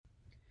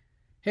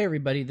Hey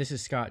everybody, this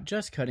is Scott,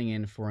 just cutting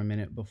in for a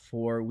minute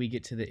before we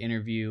get to the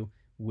interview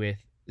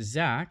with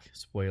Zach,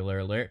 spoiler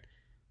alert,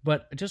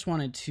 but I just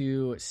wanted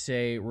to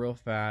say real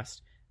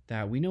fast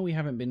that we know we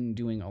haven't been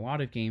doing a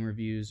lot of game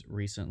reviews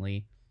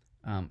recently.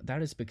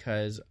 That is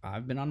because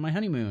I've been on my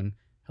honeymoon.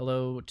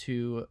 Hello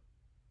to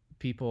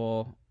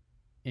people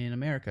in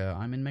America.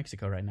 I'm in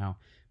Mexico right now.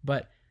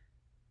 But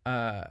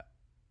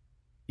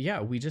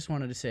yeah, we just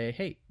wanted to say,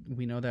 hey,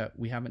 we know that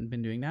we haven't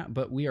been doing that,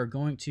 but we are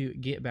going to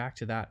get back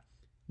to that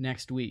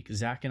next week.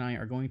 Zach and I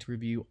are going to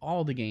review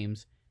all the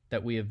games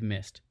that we have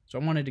missed. So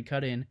I wanted to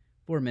cut in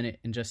for a minute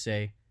and just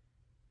say,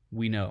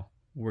 we know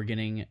we're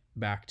getting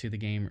back to the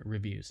game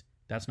reviews.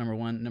 That's number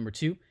one. Number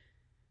two,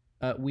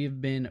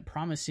 we've been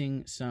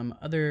promising some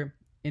other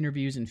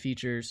interviews and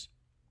features.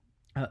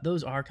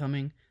 Those are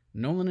coming.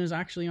 Nolan is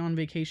actually on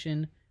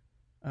vacation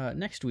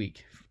next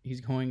week. He's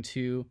going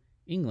to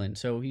England.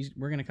 So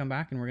we're going to come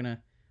back and we're going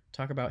to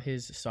talk about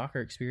his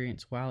soccer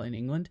experience while in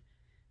England.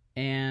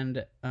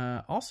 And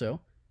also,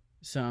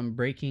 some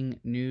breaking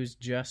news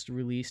just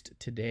released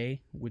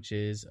today, which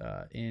is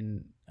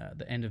in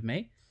the end of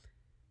May.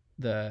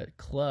 The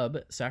club,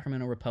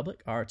 Sacramento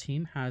Republic, our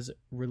team, has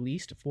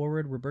released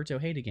forward Roberto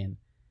Heidigan.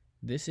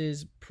 This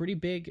is pretty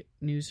big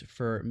news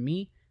for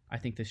me. I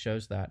think this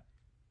shows that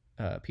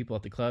people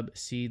at the club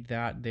see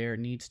that there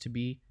needs to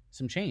be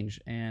some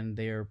change, and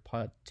they are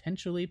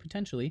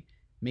potentially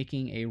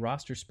making a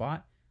roster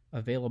spot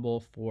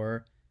available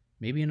for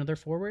maybe another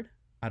forward.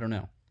 I don't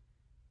know.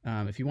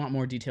 If you want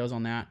more details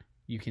on that,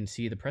 you can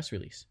see the press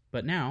release.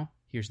 But now,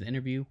 here's the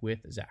interview with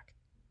Zach.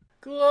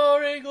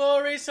 Glory,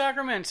 glory,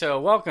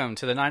 Sacramento. Welcome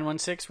to the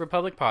 916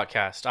 Republic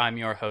Podcast. I'm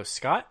your host,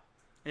 Scott.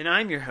 And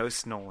I'm your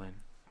host, Nolan.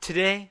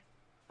 Today,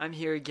 I'm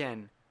here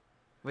again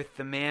with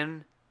the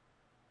man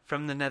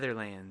from the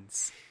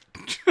Netherlands,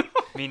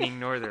 meaning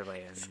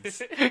Northerlands.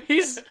 He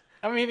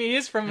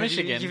is from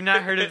Michigan. You've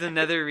not heard of the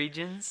Nether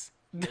regions?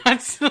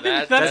 That's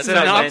not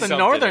the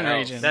northern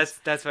region.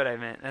 That's what I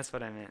meant. That's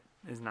what I meant.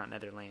 Is not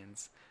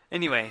Netherlands.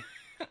 Anyway,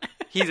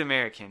 he's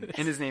American,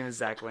 and his name is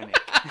Zach Winnick.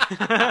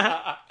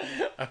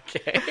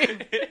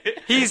 Okay.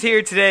 He's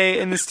here today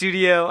in the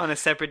studio on a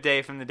separate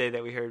day from the day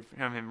that we heard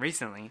from him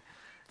recently.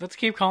 Let's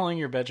keep calling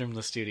your bedroom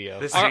the studio.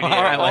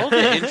 Are all the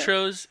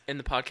intros in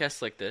the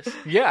podcast like this?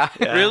 Yeah.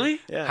 Really?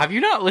 Yeah. Have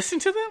you not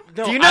listened to them?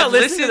 No, Do you not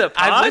listen to the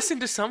pod? I've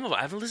listened to some of them.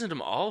 I haven't listened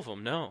to all of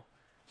them, no.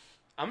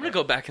 I'm going to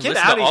go back and Get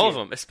listen out to of all here.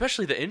 of them,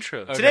 especially the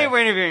intros. Okay. Today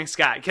we're interviewing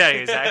Scott. Get out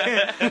of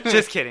here, Zach.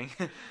 Just kidding.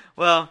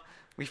 Well,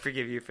 we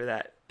forgive you for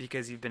that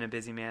because you've been a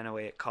busy man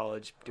away at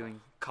college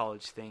doing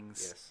college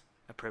things, Yes.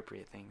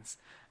 appropriate things.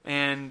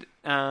 And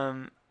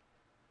don't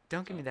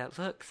give me that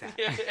look, Zach.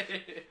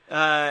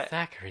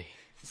 Zachary.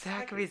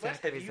 Zachary.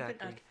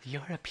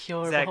 You're a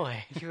pure Zach,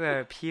 boy. you are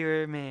a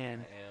pure man.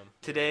 I am.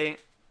 Today,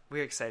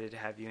 we're excited to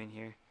have you in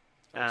here.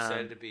 I'm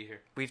excited to be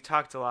here. We've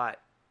talked a lot.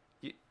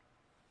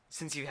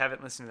 Since you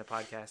haven't listened to the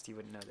podcast, you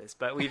wouldn't know this,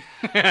 but we've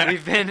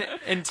been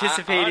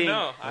anticipating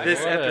this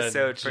would.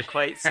 episode for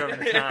quite some time.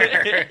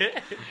 Hey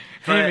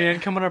man,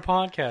 come on our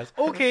podcast.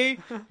 Okay.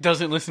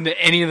 Doesn't listen to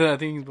any of the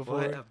things before.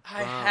 What a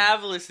I bum.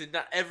 have listened,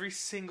 not every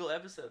single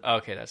episode.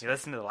 Okay, that's You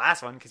listened to the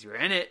last one because you were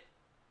in it.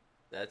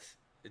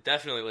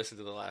 Definitely listen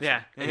to the last Yeah.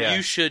 one. And Yeah.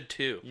 you should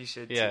too. You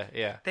should. yeah, too.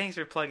 yeah. Thanks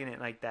for plugging it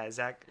like that,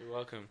 Zach. You're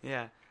welcome.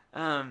 Yeah.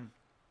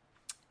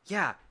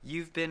 Yeah.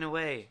 You've been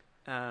away.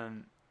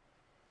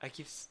 I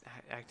keep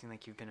acting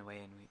like you've been away,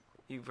 and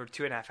you were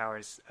 2.5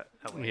 hours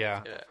away.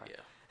 Yeah. Yeah, yeah.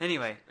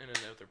 Anyway, In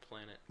another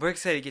planet. we're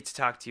excited to get to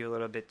talk to you a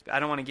little bit. I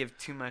don't want to give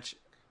too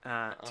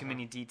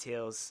many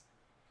details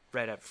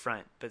right up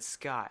front. But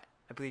Scott,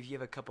 I believe you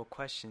have a couple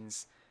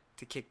questions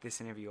to kick this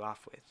interview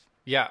off with.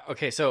 Yeah,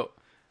 okay, so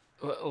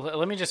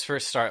let me just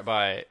first start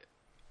by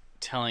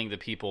telling the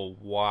people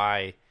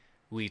why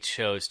we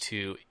chose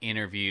to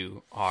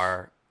interview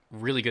our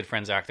really good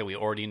friend Zach that we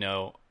already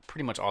know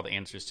pretty much all the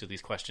answers to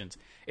these questions.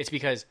 It's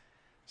because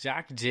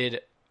Zach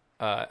did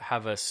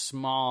have a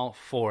small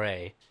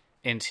foray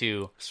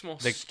into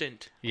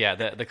Stint. Yeah,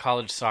 the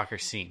college soccer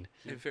scene,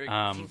 Very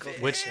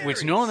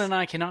which Nolan and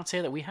I cannot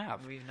say that we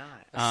have. We've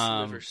not.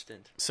 a sliver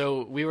stint.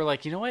 So we were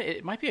like, you know what?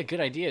 It might be a good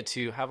idea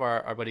to have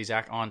our buddy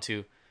Zach on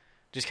to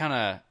just kind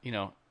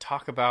of,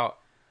 talk about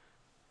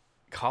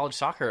college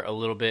soccer a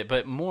little bit,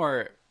 but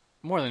more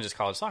than just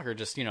college soccer,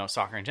 just,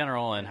 soccer in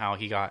general and how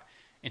he got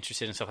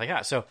interested in stuff like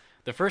that. So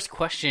the first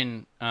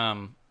question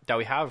that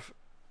we have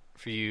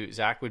for you,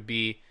 Zach, would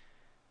be,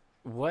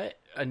 what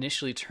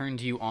initially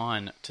turned you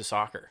on to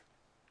soccer?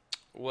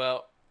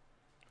 Well,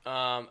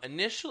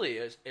 initially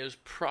it was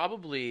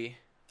probably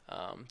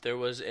there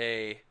was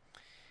a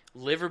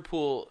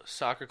Liverpool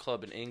soccer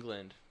club in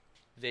England.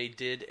 They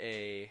did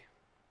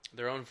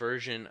their own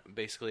version,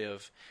 basically,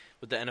 of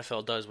what the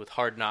NFL does with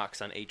Hard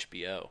Knocks on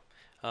HBO.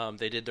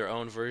 They did their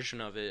own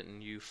version of it,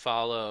 and you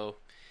follow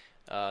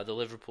the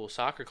Liverpool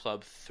soccer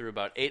club through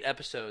about 8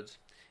 episodes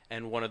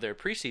and one of their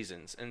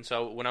preseasons. And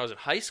so when I was in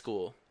high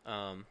school,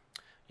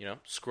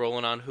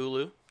 scrolling on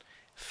Hulu,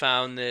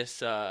 found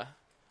this. I've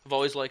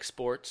always liked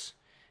sports,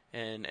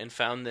 and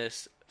found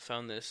this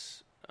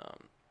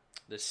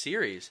this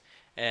series,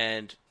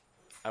 and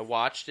I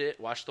watched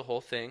the whole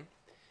thing.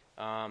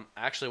 I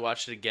actually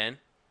watched it again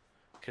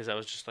because I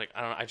was just like,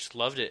 I just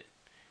loved it,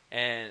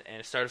 and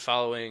I started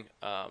following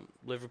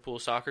Liverpool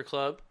Soccer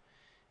Club,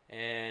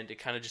 and it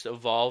kind of just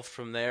evolved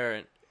from there.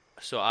 And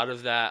so out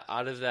of that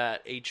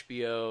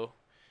HBO,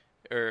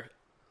 or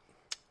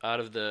out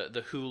of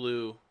the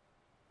Hulu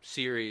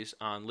series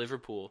on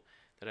Liverpool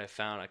that I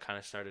found, I kind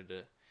of started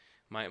to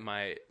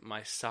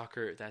my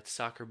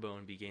soccer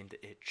bone began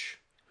to itch.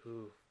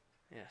 Who?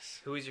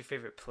 Yes. Who was your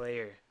favorite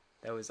player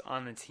that was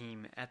on the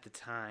team at the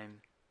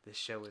time the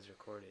show was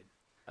recorded?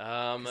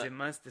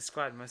 Because the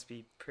squad must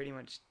be pretty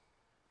much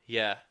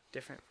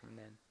different from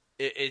then.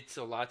 It's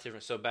a lot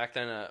different. So back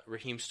then,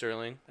 Raheem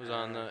Sterling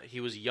was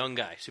he was a young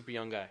guy, super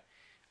young guy.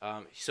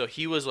 So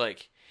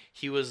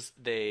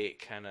they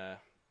kind of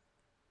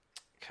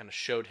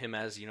showed him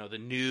as, the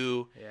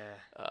new,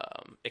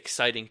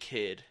 exciting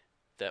kid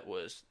that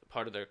was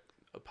part of their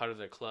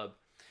club.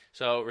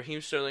 So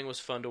Raheem Sterling was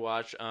fun to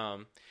watch.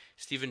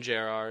 Steven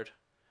Gerrard,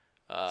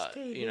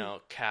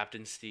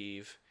 Captain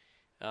Steve,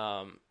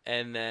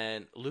 and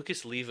then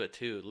Lucas Leiva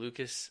too.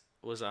 Lucas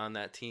was on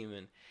that team,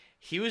 and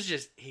he was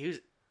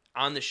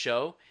on the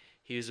show.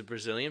 He was a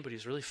Brazilian, but he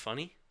was really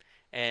funny,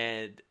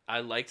 and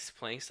I liked his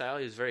playing style.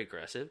 He was very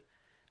aggressive.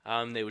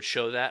 They would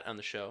show that on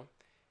the show,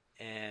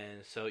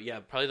 and so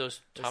probably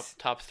those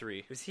top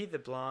three. Was he the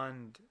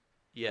blonde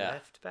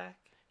left back?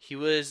 He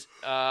was.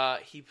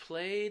 He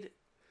played.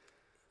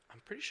 I'm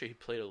pretty sure he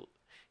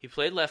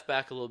played left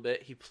back a little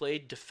bit. He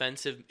played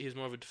defensive. He was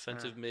more of a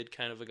defensive mid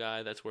kind of a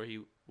guy. That's where he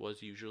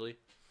was usually.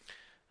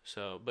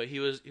 So, but he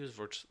was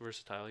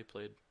versatile. He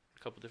played a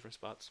couple different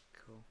spots.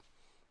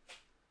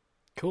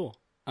 Cool.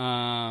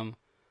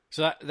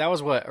 So that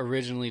was what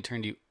originally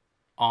turned you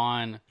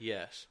on.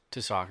 Yes.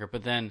 To soccer,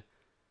 but then,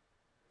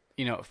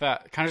 kind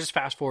of just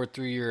fast forward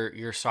through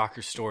your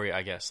soccer story,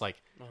 I guess.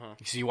 Like,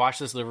 so you watch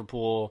this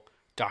Liverpool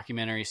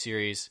documentary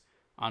series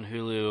on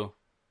Hulu,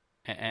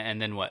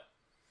 and then what?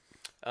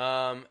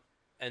 And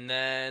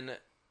then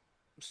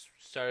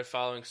started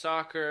following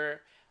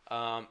soccer.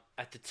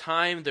 At the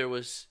time, there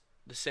was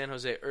the San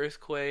Jose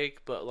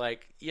earthquake, but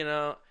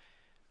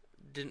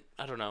didn't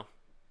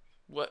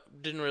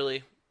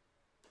really.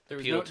 There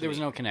was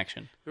no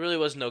connection. There really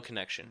was no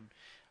connection.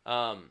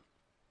 All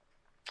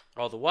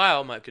the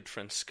while, my good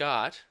friend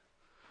Scott.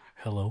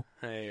 Hello.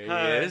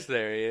 There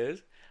he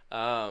is.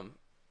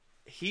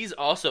 He's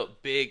also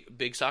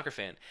big soccer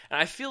fan, and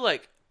I feel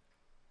like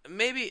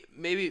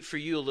maybe for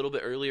you a little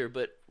bit earlier,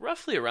 but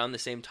roughly around the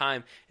same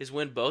time is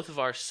when both of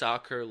our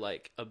soccer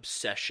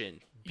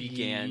obsession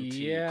began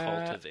to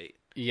cultivate.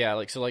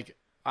 Yeah,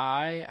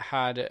 I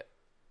had.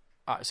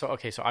 So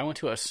I went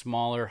to a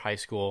smaller high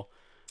school.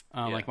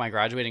 My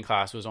graduating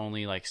class was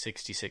only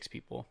 66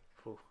 people.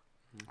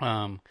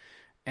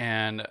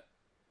 And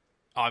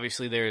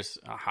obviously there's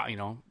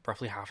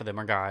roughly half of them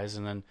are guys,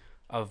 and then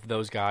of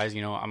those guys,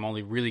 I'm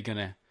only really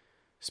gonna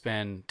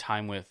spend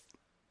time with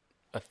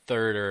a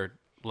third or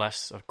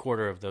less, a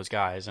quarter of those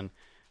guys. And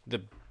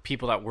the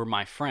people that were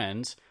my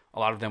friends, a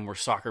lot of them were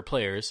soccer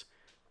players,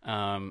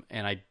 and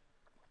I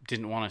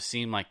didn't want to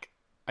seem like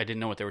I didn't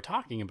know what they were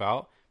talking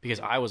about because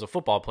I was a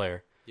football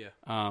player.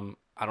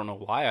 I don't know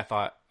why I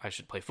thought I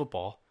should play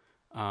football.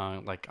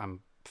 I'm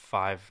 5'9",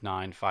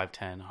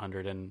 5'10",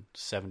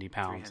 170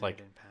 pounds. Pounds.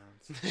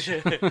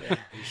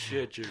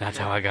 That's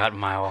how I got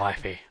my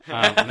wifey.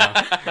 Like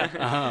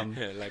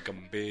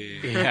I'm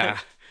big. Yeah.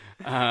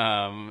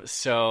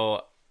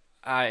 So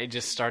I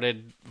just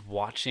started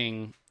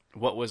watching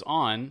what was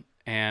on,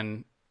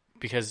 and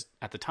because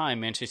at the time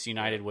Manchester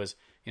United was,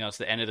 it's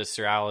the end of the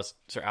Sir Alex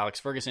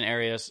Ferguson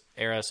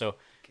era. So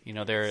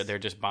they're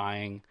just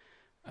buying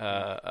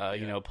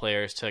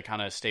players to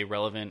kind of stay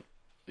relevant.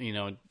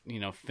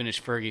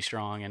 Finish Fergie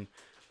strong,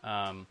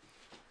 and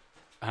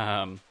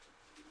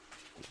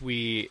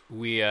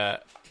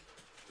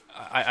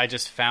I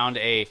just found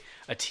a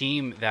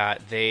team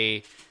that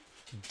they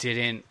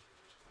didn't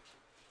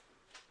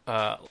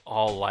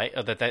all like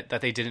that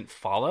they didn't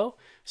follow.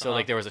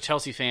 So there was a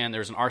Chelsea fan, there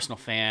was an Arsenal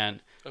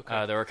fan,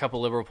 there were a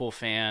couple Liverpool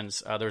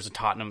fans, there was a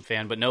Tottenham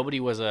fan, but nobody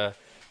was a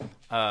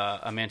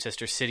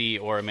Manchester City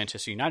or a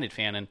Manchester United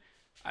fan. And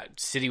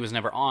City was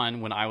never on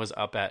when I was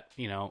up at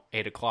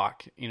 8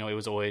 o'clock. It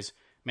was always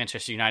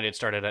Manchester United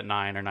started at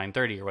 9 or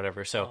 9:30 or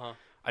whatever. So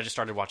I just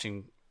started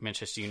watching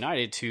Manchester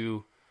United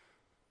to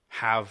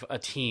have a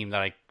team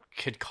that I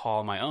could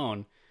call my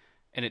own,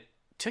 and it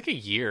took a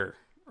year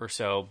or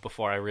so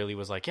before I really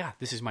was like, yeah,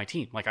 this is my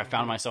team. I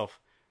found myself.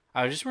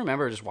 I just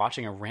remember just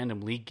watching a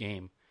random league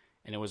game,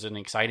 and it was an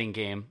exciting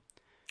game.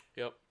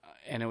 Yep.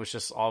 And it was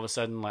just all of a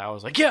sudden I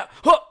was like, yeah,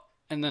 huh!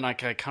 And then I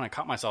kind of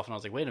caught myself, and I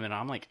was like, wait a minute,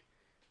 I'm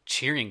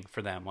cheering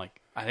for them.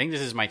 I think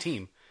this is my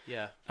team.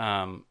 Yeah.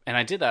 And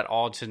I did that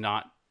all to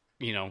not,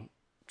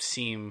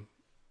 seem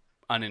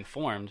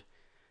uninformed.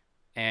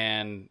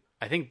 And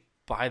I think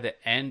by the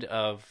end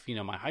of,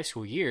 my high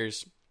school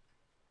years,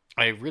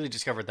 I really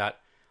discovered that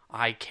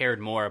I cared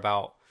more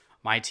about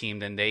my team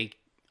than a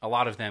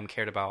lot of them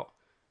cared about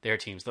their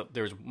teams.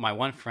 There was my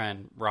one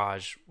friend,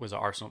 Raj, was an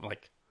Arsenal,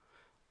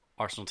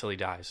 Arsenal till he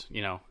dies.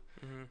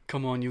 Mm-hmm.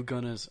 Come on, you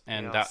Gunners, They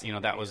and all that seem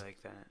to that be was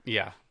like that.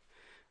 yeah.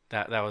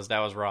 That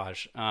was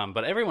Raj.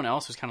 But everyone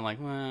else was kind of like,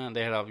 well,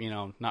 they had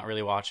not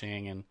really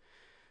watching and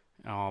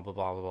blah blah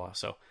blah blah.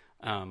 So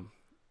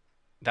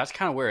that's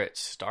kind of where it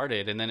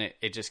started, and then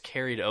it just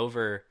carried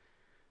over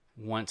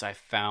once I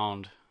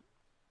found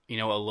a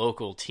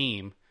local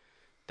team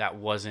that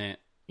wasn't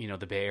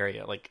the Bay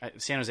Area. Like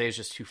San Jose is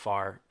just too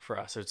far for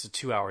us. So it's a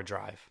 2-hour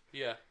drive.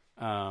 Yeah.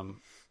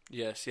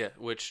 Yes. Yeah.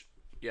 Which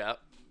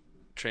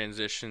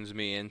transitions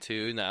me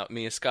into now.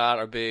 Me and Scott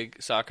are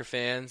big soccer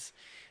fans.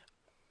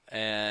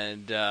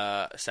 And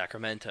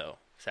Sacramento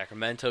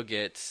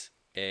gets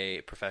a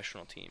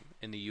professional team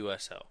in the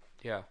USL.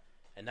 Yeah.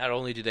 And not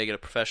only do they get a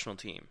professional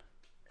team,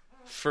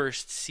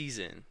 first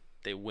season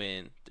they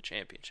win the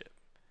championship.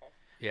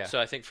 Yeah.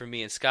 So I think for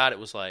me and Scott, it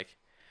was like,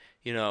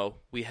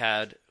 we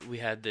had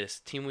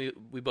this team.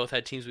 We both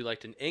had teams we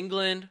liked in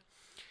England.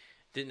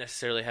 Didn't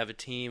necessarily have a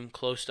team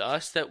close to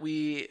us that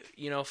we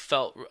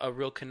felt a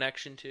real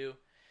connection to.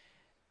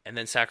 And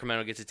then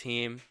Sacramento gets a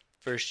team.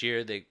 First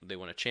year, they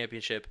won a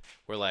championship.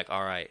 We're like,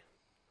 all right,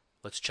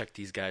 let's check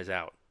these guys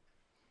out.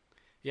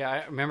 Yeah,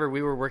 I remember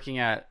we were working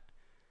at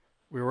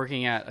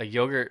a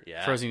yogurt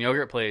frozen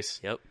yogurt place.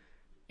 Yep.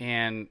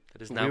 And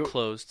that is now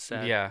closed.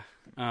 Sad. Yeah.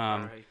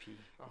 R.I.P.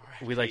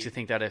 We like to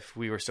think that if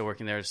we were still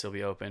working there, it'd still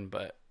be open,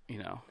 but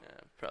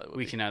probably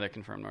we can neither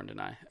confirm nor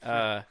deny.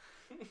 But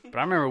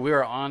I remember we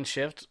were on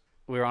shift.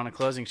 We were on a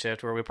closing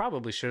shift where we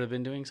probably should have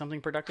been doing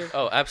something productive.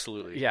 Oh,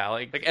 absolutely. Yeah,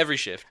 like every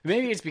shift.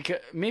 Maybe it's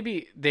because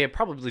they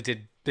probably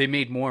did. They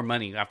made more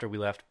money after we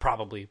left,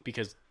 probably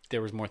because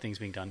there was more things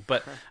being done.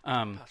 But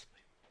possibly.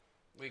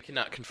 We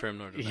cannot confirm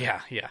nor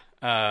deny.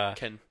 Yeah.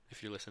 Ken,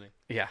 if you're listening.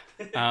 Yeah.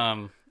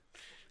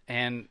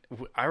 And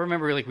I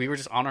remember like we were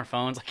just on our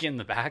phones, like in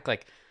the back,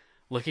 like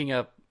looking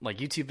up like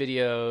YouTube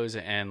videos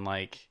and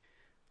like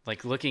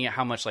looking at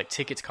how much like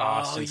tickets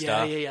cost and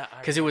stuff. Yeah.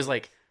 Because it was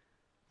like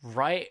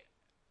right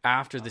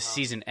after the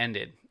season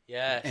ended.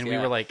 Yes. And we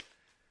were like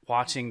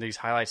watching these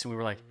highlights and we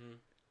were like,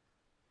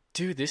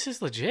 dude, this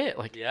is legit.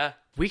 Like,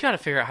 we got to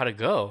figure out how to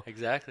go.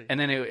 Exactly. And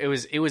then it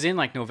was in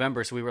like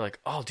November. So we were like,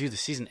 oh, dude, the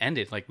season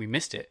ended. Like we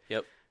missed it.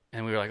 Yep.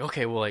 And we were like,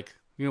 okay, well, like,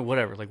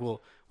 whatever. Like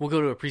we'll go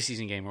to a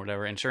preseason game or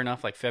whatever. And sure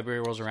enough, like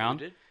February rolls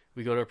around.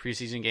 We go to a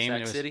preseason game.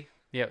 Sac City.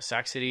 Yeah,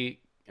 Sac City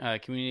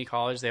Community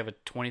College. They have a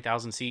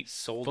 20,000 seat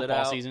football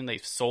football season. They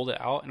sold it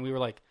out. And we were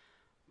like,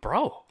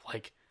 bro,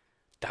 like,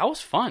 that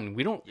was fun.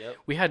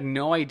 We had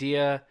no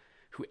idea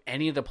who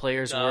any of the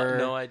players were.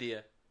 No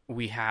idea.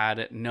 We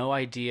had no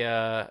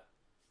idea,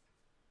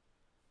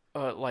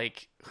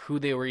 like who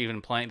they were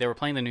even playing. They were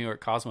playing the New York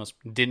Cosmos.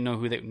 Didn't know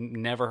who they.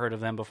 Never heard of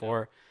them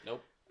before.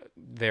 Nope.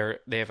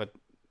 They have a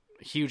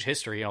huge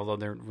history, although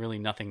they're really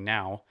nothing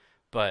now.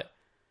 But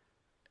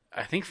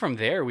I think from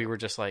there we were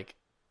just like,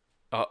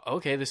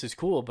 okay, this is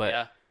cool.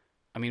 But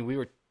I mean, we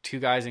were two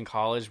guys in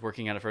college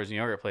working at a frozen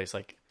yogurt place.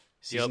 Like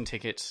season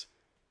tickets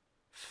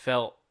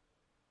felt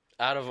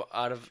out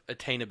of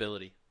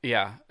attainability.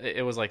 Yeah,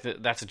 it was like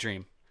that's a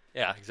dream.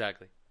 Yeah,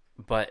 exactly.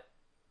 But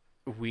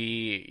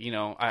we,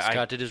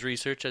 Scott did his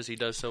research as he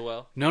does so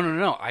well.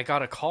 No. I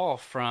got a call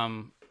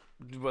from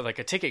like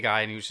a ticket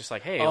guy, and he was just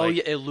like, "Hey,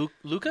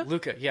 Luca?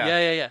 Luca,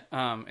 yeah.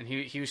 And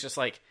he was just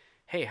like,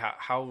 "Hey,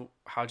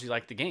 how'd you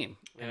like the game?"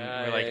 And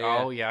we're like,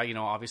 "Oh yeah,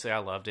 obviously I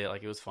loved it.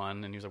 Like it was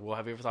fun." And he was like, "Well,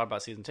 have you ever thought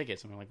about season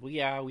tickets?" And we're like, "Well,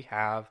 yeah, we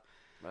have."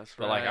 That's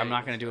but like, I'm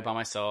not going to do it by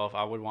myself.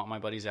 I would want my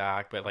buddy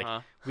Zach, but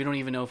like, we don't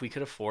even know if we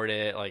could afford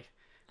it. Like,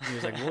 he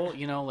was like,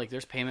 well, like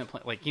there's payment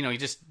plan. Like, he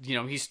just,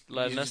 he's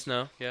letting us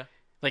know. Yeah.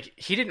 Like,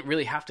 he didn't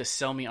really have to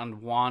sell me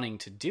on wanting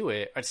to do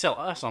it. I'd sell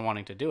us on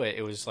wanting to do it.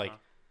 It was like,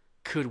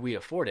 could we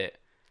afford it?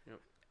 Yep.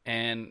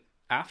 And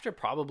after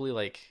probably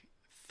like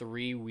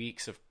 3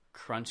 weeks of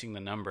crunching the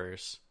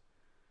numbers,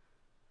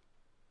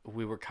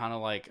 we were kind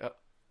of like,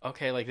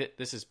 okay, like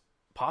this is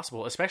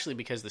possible, especially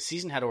because the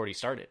season had already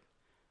started.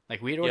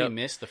 Like, we had already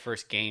missed the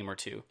first game or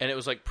two. And it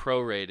was, like,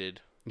 prorated.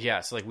 Yeah,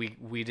 so, like,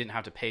 we didn't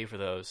have to pay for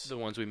those. The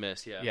ones we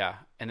missed, yeah. Yeah,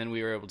 and then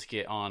we were able to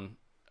get on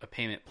a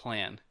payment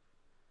plan.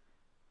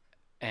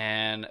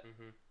 And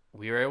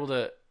we were able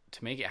to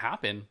make it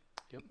happen.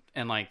 Yep.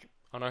 And, like...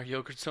 On our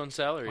Yogurt Zone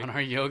salary. On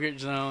our Yogurt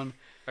Zone.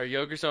 Our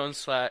Yogurt Zone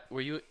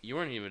you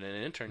weren't even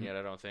an intern yet,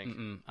 I don't think.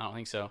 I don't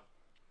think so.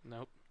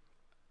 Nope.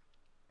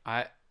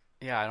 I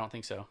don't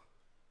think so.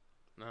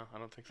 No, I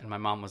don't think so. And my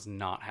mom was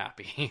not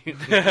happy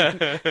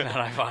that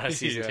I bought a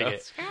season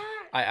ticket.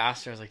 I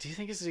asked her, I was like, do you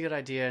think this is a good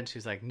idea? And she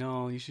was like,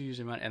 no, you should use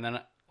your money. And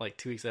then, like,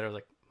 2 weeks later, I was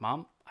like,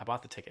 Mom, I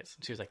bought the tickets.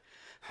 And she was like,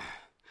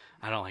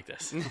 I don't like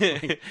this.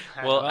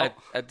 Well,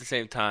 at the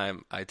same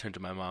time, I turned to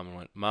my mom and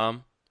went,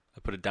 Mom, I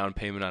put a down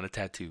payment on a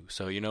tattoo.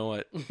 So, you know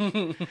what?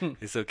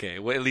 It's okay.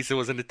 Well, at least it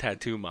wasn't a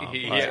tattoo mom.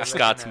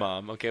 Scott's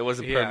mom. Okay, it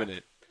wasn't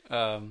permanent.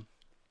 And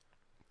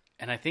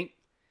I think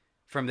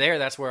from there,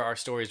 that's where our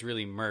stories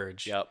really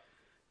merge. Yep.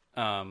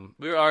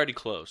 We were already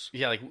close.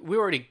 Yeah, like we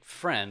were already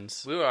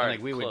friends. We were already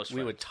like, we close.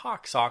 We would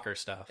talk soccer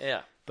stuff.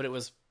 Yeah, but it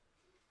was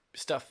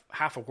stuff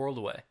half a world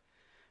away.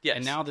 Yes,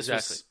 and now this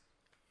was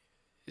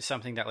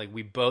something that like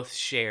we both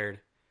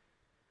shared,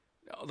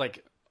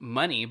 like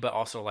money, but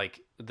also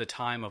like the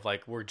time of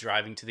like we're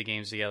driving to the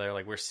games together,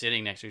 like we're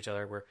sitting next to each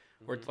other, we're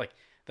like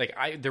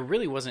there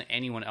really wasn't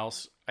anyone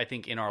else I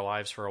think in our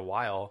lives for a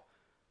while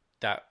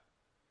that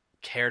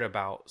cared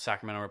about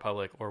Sacramento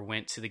Republic or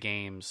went to the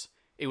games.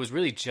 It was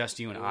really just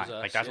you and I.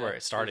 Like that's where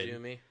it started. You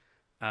and me.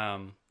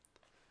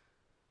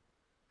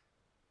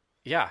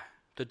 Yeah,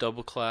 The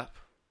double clap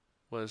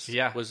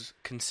was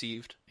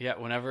conceived. Yeah,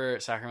 whenever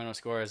Sacramento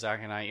scores, Zach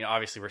and I,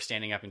 obviously we're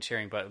standing up and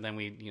cheering, but then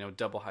we,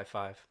 double high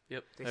five.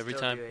 Yep, They every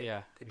still time. do it.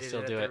 Yeah, They we did still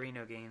it at do the it.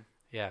 Reno game.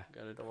 Yeah,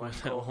 Got The one,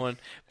 one goal. one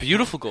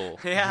beautiful goal.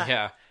 Yeah.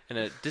 yeah, And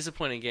a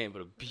disappointing game,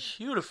 but a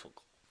beautiful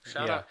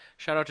goal. Yeah.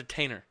 Shout out to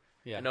Tainer.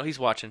 yeah. I know he's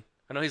watching.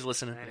 I know he's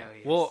listening. I know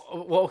he is. Well,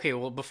 okay.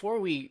 Well, before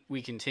we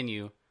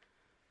continue,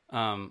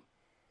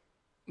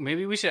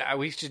 maybe we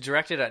should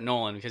direct it at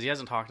Nolan because he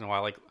hasn't talked in a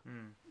while. Like,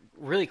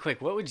 really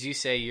quick, what would you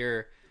say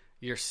your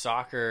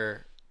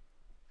soccer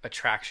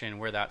attraction,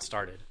 where that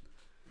started?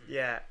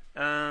 Yeah.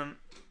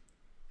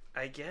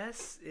 I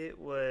guess it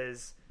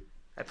was.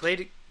 I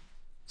played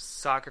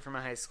soccer for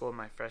my high school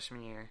my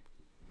freshman year,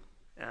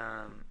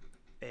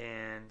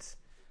 and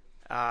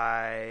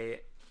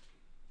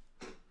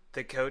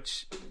the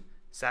coach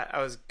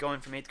I was going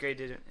from 8th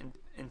grade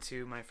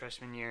into my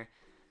freshman year,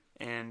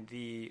 and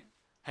the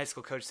high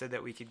school coach said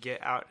that we could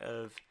get out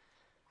of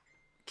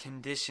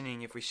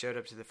conditioning if we showed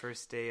up to the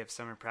first day of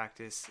summer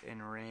practice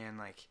and ran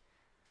like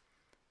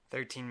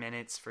 13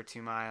 minutes for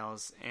 2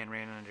 miles and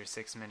ran under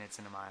 6 minutes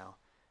in a mile.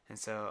 And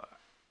so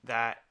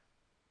that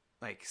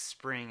like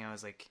spring I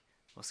was like,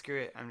 well, screw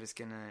it, I'm just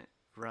gonna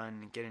run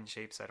and get in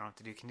shape so I don't have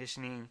to do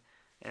conditioning.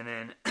 And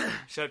then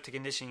showed up to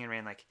conditioning and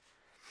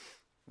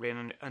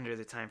ran under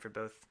the time for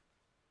both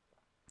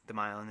the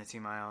mile and the 2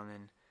 mile. And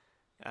then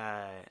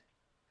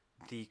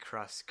the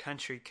cross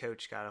country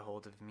coach got a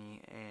hold of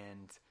me,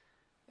 and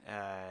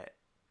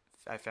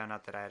I found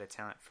out that I had a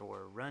talent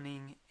for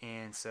running,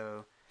 and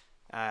so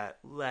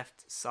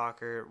left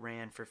soccer,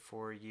 ran for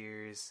 4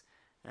 years,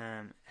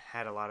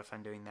 had a lot of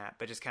fun doing that,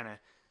 but just kind of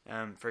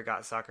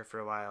forgot soccer for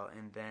a while.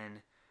 And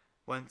then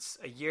once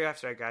a year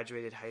after I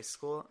graduated high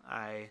school,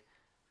 I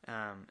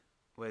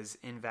was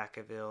in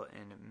Vacaville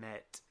and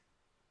met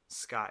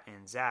Scott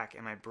and Zach,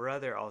 and my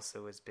brother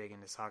also was big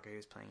into soccer. He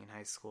was playing in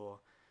high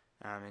school,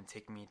 and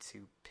taking me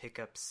to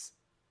pickups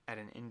at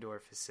an indoor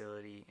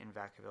facility in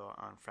Vacaville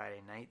on Friday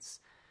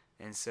nights.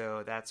 And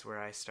so that's where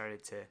I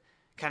started to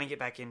kind of get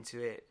back into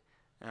it.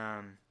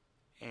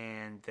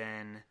 And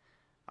then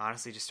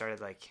honestly just started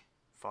like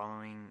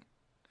following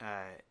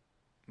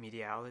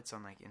media outlets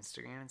on like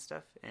Instagram and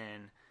stuff,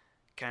 and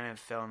kind of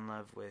fell in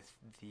love with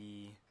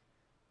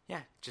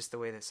just the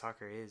way that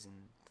soccer is,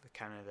 and the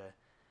kind of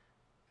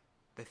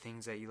the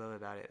things that you love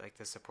about it, like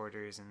the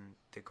supporters and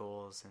the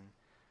goals and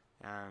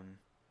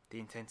the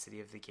intensity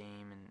of the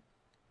game and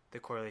the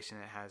correlation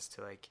it has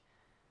to, like,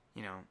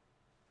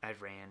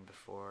 I've ran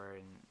before,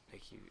 and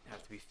like you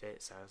have to be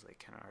fit, so I was like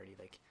kind of already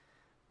like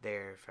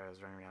there if I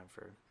was running around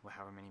for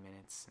however many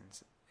minutes and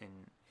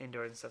in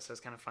indoors and stuff, so it was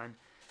kind of fun.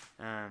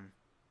 And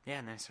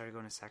then I started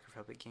going to Sac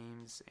Republic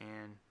games,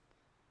 and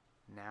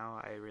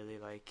now I really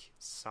like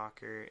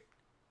soccer,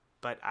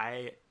 but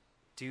I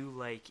do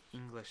like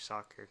English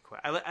soccer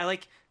quite. I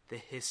like the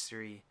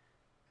history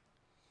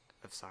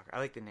of soccer. I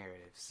like the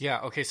narratives.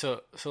 Yeah. Okay.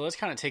 So let's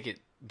kind of take it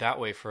that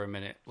way for a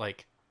minute.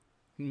 Like,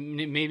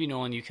 maybe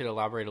Nolan, you could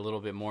elaborate a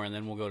little bit more, and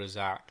then we'll go to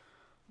Zach.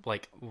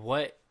 Like,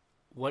 what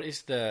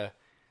is the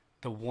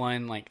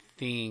one like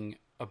thing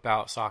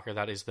about soccer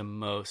that is the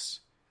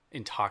most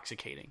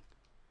intoxicating?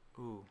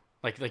 Ooh.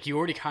 Like you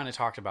already kind of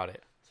talked about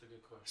it. That's a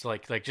good question. So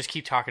like just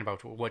keep talking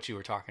about what you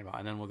were talking about,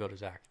 and then we'll go to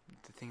Zach.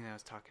 The thing that I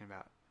was talking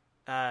about.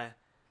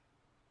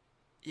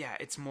 Yeah,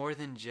 it's more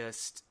than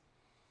just.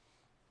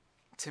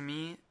 To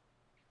me,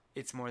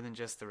 it's more than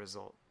just the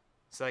result.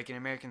 So like in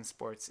American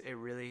sports, it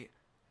really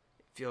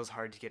feels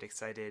hard to get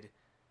excited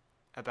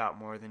about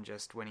more than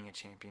just winning a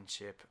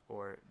championship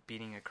or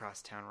beating a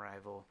crosstown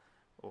rival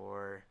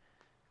or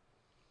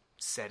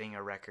setting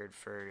a record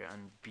for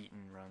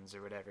unbeaten runs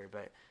or whatever.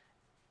 But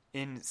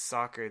in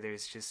soccer,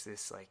 there's just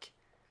this like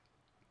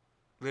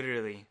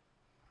literally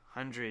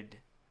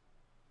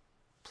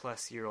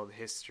 100-plus-year-old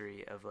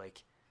history of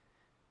like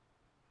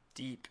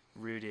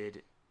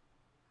deep-rooted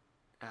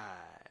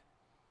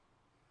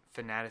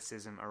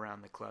fanaticism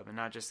around the club, and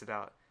not just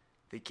about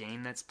the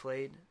game that's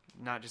played,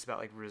 not just about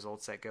like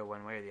results that go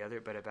one way or the other,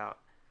 but about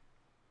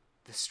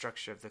the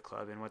structure of the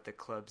club and what the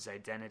club's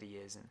identity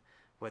is and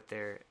what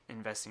they're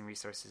investing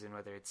resources in,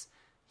 whether it's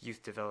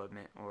youth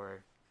development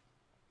or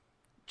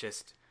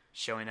just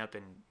showing up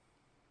and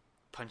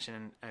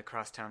punching a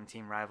crosstown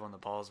team rival in the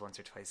balls once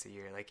or twice a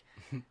year. Like,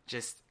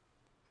 just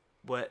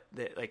what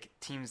the like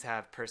teams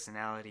have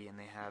personality, and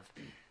they have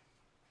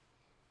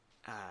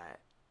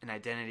an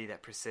identity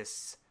that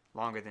persists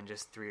longer than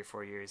just 3 or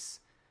 4 years,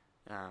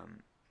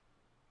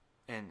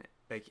 and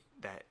like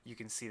that you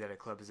can see that a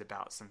club is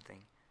about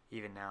something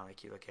even now.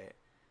 Like you look at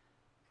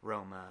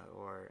Roma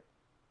or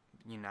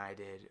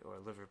United or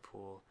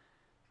Liverpool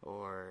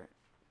or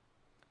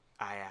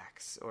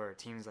Ajax or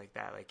teams like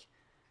that, like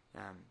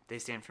they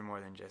stand for more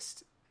than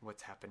just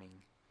what's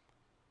happening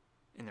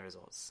in the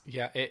results.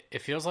 Yeah,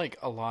 it feels like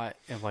a lot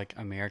of like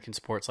American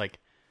sports, like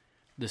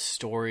the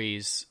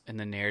stories and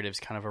the narratives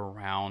kind of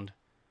around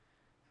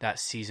that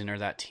season or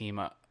that team,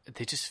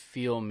 they just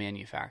feel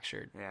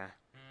manufactured. Yeah.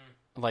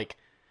 Like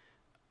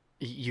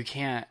you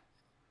can't.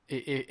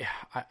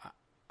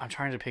 I'm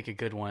trying to pick a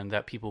good one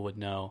that people would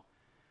know.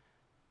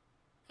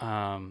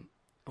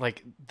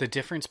 Like the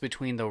difference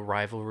between the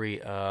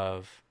rivalry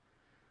of,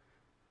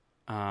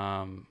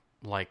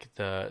 like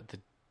the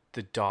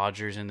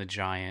Dodgers and the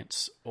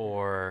Giants,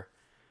 or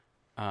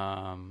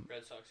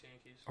Red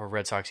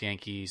Sox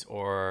Yankees,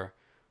 or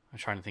I'm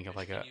trying to think of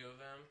like a U of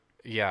M.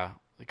 Yeah,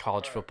 like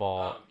college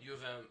football. U of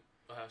M,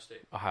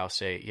 Ohio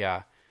State,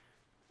 yeah.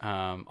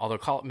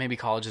 Although maybe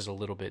college is a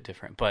little bit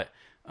different, but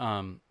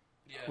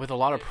with a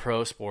lot of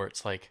pro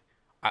sports, like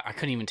I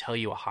couldn't even tell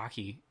you a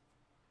hockey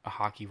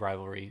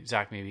rivalry.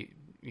 Zach, maybe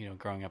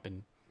growing up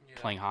and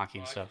playing hockey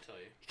and stuff,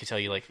 he could tell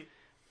you like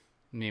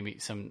maybe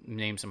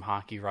name some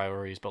hockey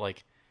rivalries, but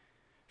like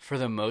for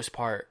the most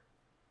part,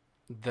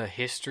 the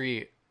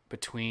history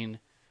between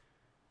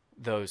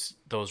those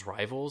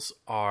rivals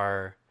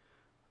are,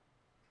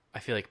 I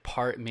feel like,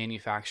 part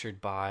manufactured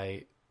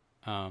by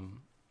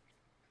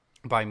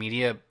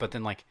media, but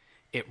then like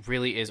it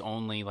really is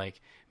only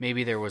like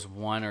maybe there was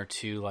one or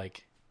two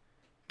like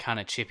kind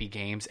of chippy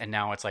games, and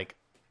now it's like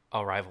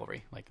a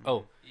rivalry. Like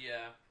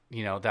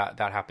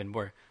that happened.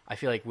 Where I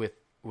feel like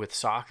with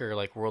soccer,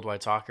 like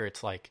worldwide soccer,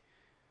 it's like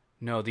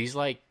no, these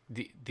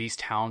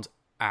towns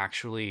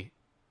actually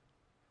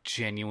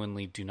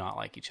genuinely do not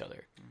like each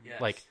other. Yes.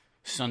 Like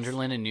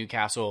Sunderland and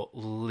Newcastle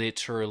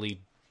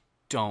literally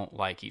don't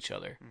like each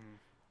other.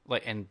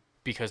 Like, and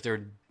because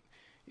they're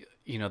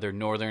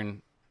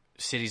northern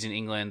cities in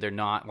England, they're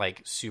not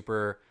like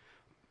super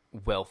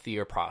wealthy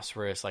or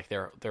prosperous. Like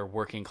they're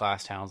working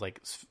class towns. Like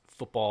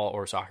football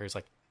or soccer is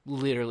like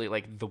literally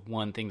like the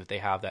one thing that they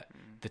have that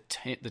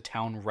the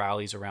town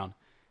rallies around.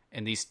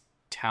 And these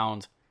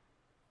towns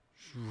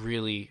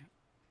really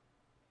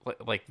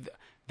like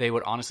they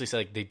would honestly say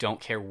like they don't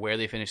care where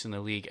they finish in the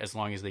league as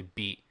long as they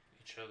beat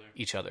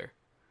each other.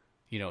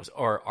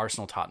 Or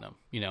Arsenal, Tottenham.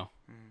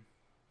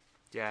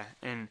 Yeah,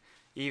 and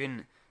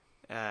even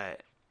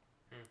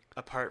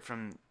apart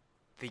from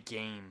the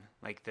game,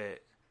 like the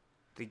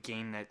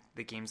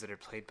games that are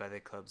played by the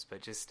clubs,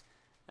 but just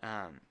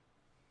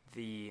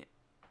the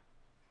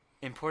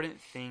important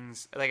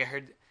things. Like I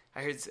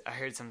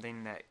heard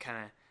something that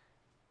kind of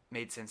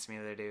made sense to me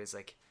the other day. It was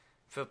like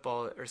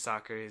football or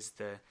soccer is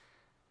the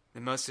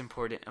most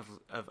important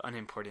of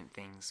unimportant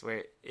things,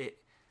 where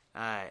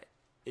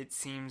it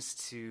seems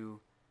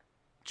to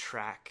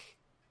track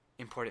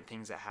important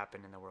things that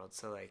happen in the world.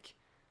 So like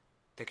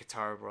the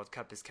Qatar World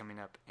Cup is coming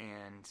up,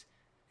 and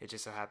it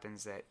just so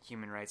happens that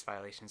human rights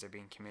violations are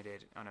being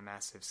committed on a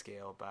massive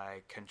scale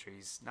by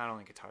countries, not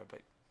only Qatar,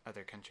 but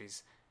other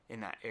countries in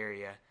that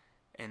area.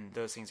 And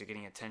those things are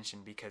getting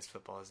attention because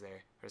football is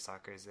there or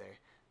soccer is there.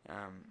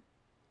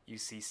 You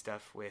see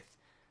stuff with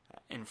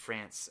in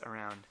France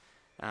around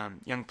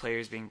young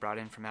players being brought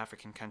in from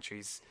African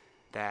countries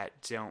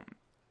that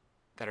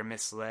are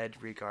misled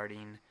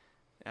regarding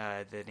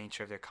the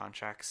nature of their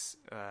contracts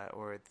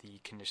or the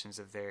conditions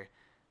of their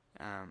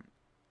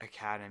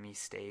academy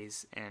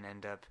stays, and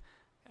end up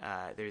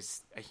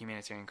there's a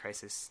humanitarian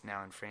crisis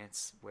now in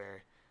France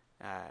where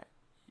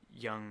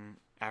young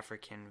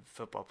African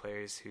football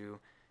players who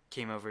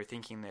came over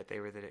thinking that they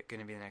were going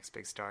to be the next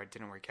big star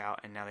didn't work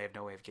out, and now they have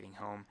no way of getting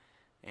home,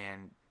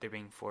 and they're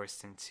being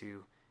forced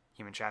into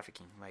human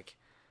trafficking. Like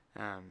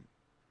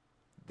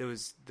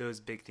those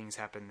big things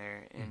happen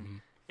there.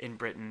 In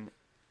Britain,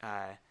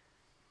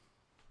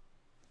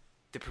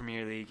 the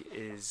Premier League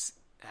is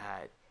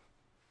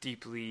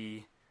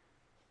deeply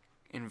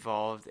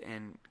involved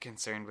and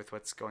concerned with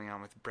what's going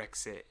on with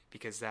Brexit,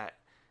 because the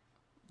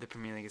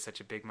Premier League is such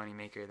a big money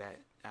maker that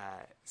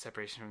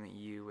separation from the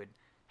EU would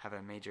have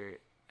a major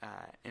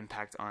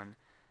impact on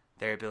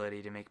their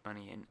ability to make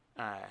money. And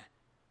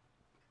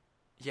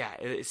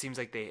it seems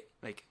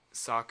like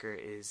soccer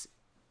is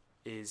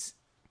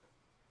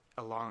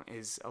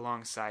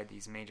alongside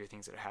these major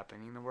things that are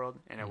happening in the world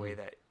in a way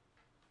that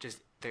just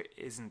there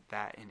isn't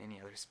that in any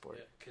other sport.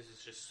 Yeah, because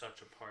it's just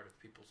such a part of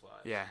people's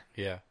lives.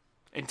 Yeah.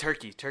 In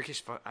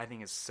Turkish I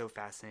think is so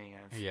fascinating.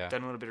 I've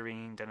done a little bit of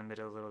reading, done a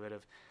little bit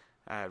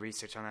of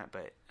research on that,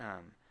 but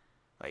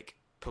like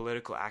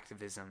political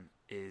activism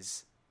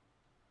is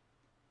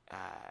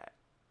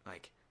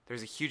like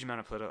there's a huge amount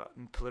of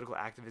political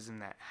activism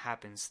that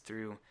happens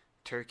through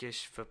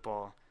Turkish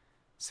football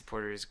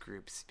supporters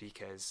groups,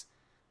 because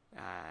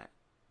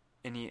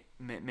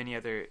many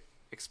other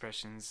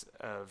expressions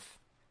of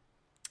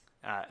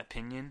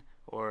opinion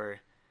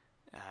or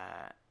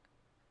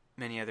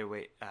many other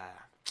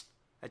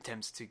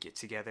attempts to get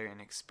together and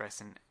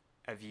express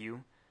a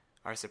view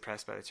are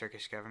suppressed by the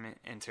Turkish government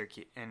and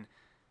Turkey. And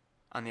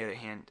on the other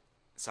hand,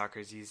 soccer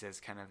is used as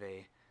kind of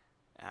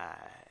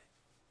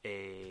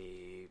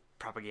a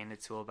propaganda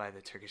tool by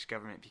the Turkish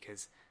government,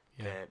 because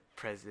the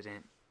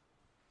president.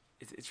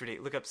 It's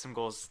ridiculous. Look up some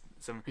goals,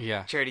 some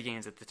charity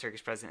games that the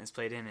Turkish president has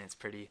played in, and it's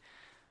pretty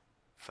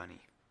funny.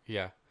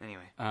 Yeah.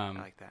 Anyway, I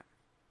like that.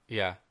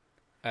 Yeah.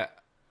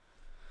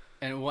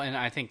 And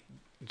I think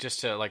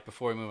just to, like,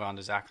 before we move on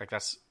to Zach, like,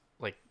 that's,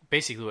 like,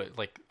 basically what,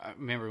 like, I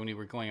remember when we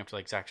were going up to,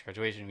 like, Zach's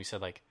graduation, we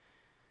said, like,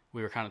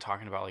 we were kind of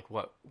talking about, like,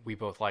 what we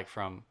both like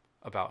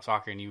about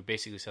soccer, and you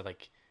basically said,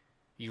 like,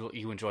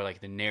 you enjoy,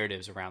 like, the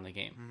narratives around the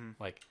game.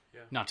 Like,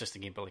 not just the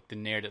game, but, like, the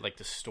narrative, like,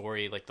 the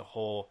story, like, the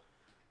whole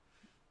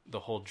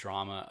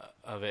drama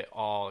of it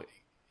all,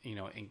 you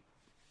know,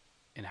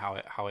 and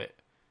how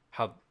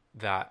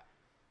that,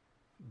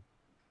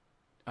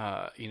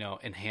 you know,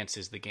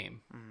 enhances the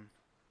game.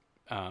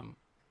 And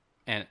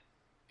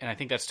I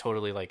think that's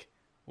totally, like,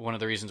 one of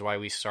the reasons why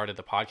we started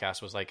the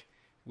podcast was, like,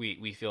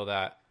 we feel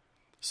that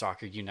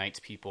soccer unites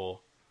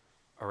people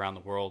around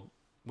the world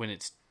when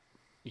it's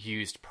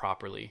used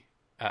properly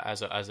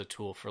as a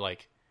tool for,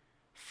 like,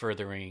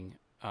 furthering,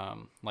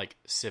 like,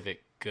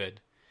 civic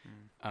good.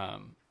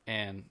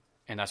 And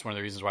that's one of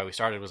the reasons why we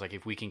started was, like,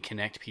 if we can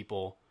connect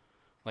people,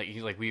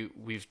 like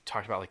we've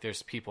talked about, like,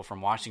 there's people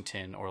from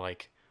Washington or,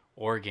 like,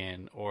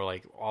 Oregon or,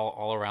 like,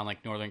 all around,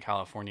 like, Northern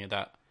California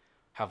that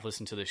have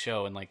listened to the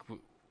show, and, like,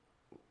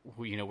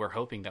 we you know, we're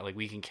hoping that, like,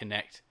 we can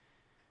connect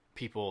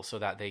people so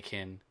that they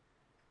can,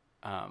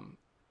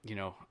 you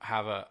know,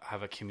 have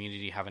a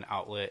community, have an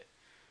outlet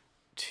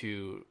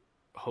to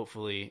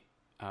hopefully,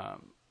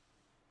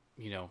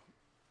 you know,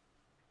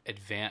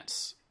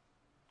 advance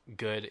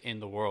good in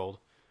the world.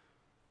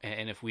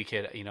 And if we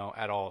could, you know,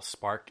 at all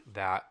spark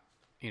that,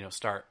 you know,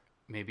 start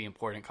maybe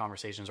important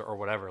conversations or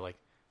whatever, like,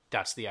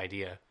 that's the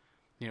idea.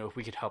 You know, if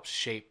we could help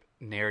shape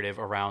narrative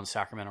around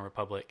Sacramento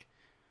Republic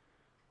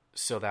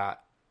so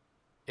that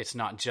it's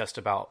not just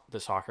about the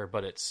soccer,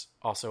 but it's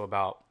also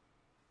about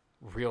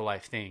real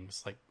life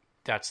things. Like,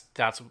 that's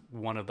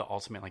one of the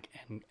ultimate, like,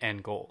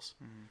 end goals.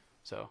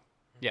 So,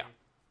 yeah.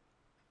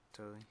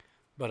 Totally.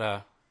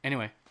 But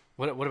anyway,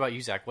 what about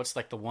you, Zach? What's,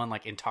 like, the one,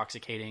 like,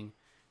 intoxicating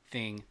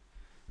thing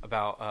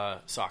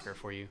about soccer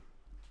for you?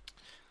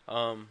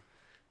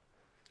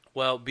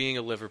 Well, being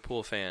a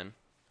Liverpool fan,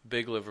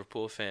 big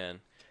Liverpool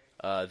fan,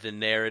 the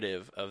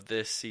narrative of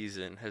this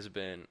season has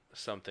been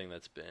something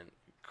that's been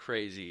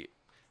crazy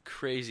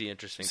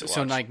interesting to watch.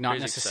 So, like, not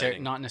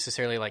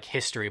necessarily like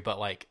history, but,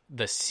 like,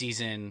 the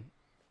season,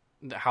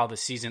 how the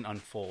season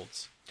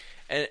unfolds,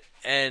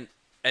 and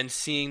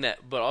seeing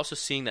that, but also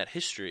seeing that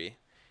history,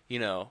 you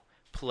know,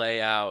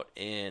 play out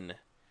in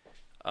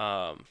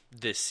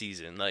this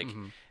season, like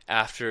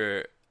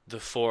after the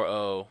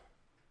 4-0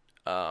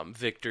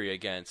 victory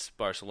against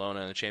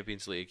Barcelona in the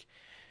Champions League,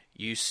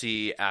 you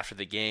see after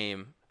the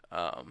game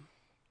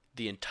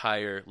the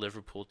entire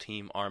Liverpool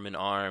team arm in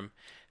arm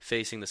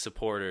facing the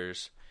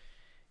supporters,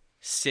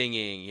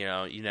 singing, you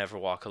know, "You Never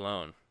Walk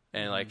Alone,"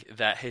 and like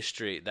that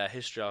history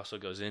also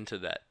goes into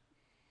that,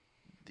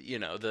 you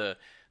know, the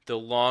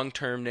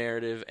long-term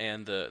narrative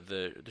and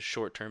the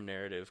short-term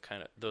narrative,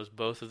 kind of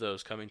both of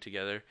those coming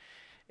together.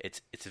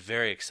 It's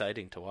very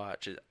exciting to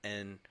watch,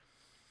 and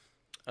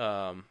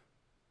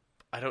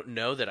I don't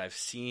know that I've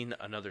seen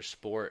another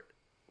sport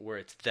where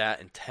it's that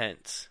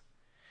intense.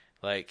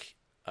 Like,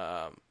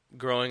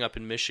 growing up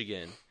in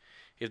Michigan,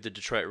 you have the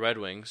Detroit Red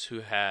Wings,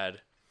 who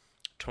had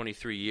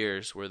 23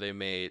 years where they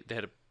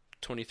had a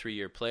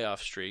 23-year playoff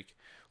streak.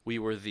 We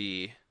were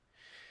the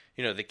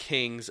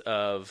kings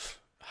of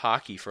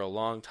hockey for a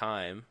long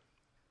time.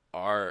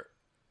 Our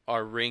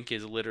rink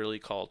is literally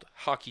called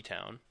Hockey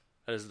Town.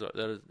 That is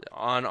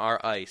on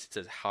our ice. It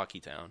says Hockey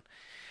Town.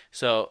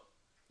 So,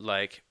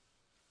 like,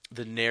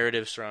 the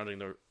narrative surrounding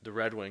the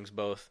Red Wings,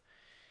 both,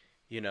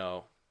 you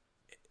know,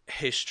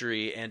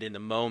 history and in the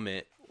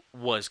moment,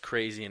 was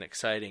crazy and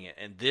exciting.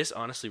 And this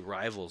honestly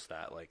rivals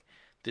that. Like,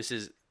 this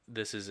is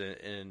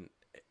an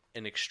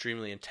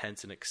extremely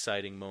intense and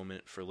exciting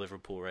moment for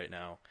Liverpool right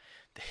now.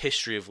 The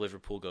history of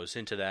Liverpool goes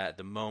into that.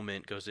 The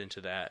moment goes into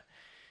that.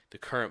 The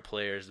current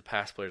players, the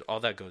past players, all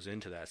that goes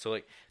into that. So,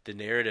 like, the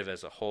narrative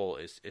as a whole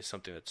is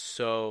something that's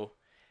so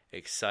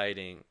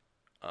exciting,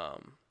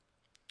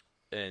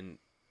 and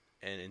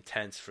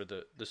intense for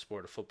the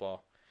sport of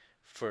football,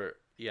 for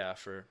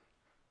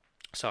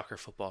soccer,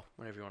 football,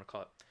 whatever you want to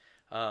call it.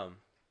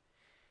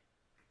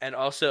 And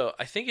also,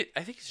 I think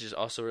it's just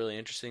also really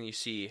interesting. You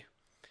see,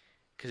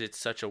 because it's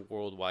such a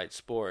worldwide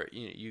sport,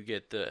 you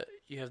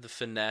have the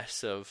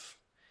finesse of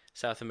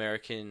South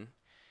American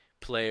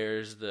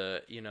players,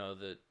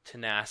 the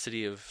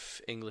tenacity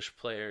of English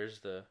players,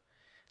 the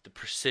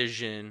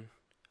precision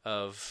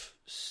of,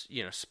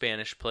 you know,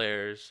 Spanish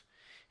players.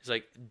 It's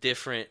like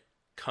different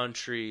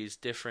countries,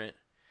 different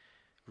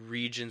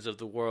regions of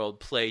the world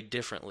play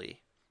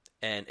differently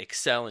and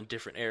excel in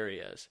different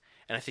areas,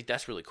 and I think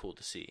that's really cool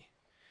to see.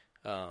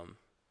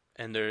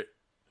 And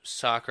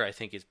soccer, I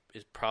think, is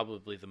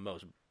probably the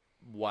most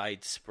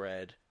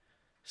widespread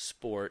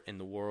sport in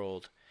the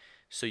world,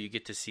 so you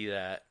get to see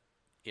that,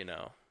 you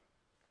know,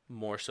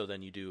 more so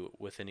than you do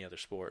with any other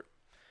sport.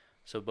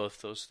 So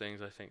both those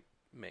things, I think,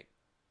 make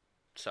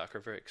soccer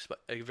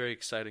a very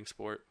exciting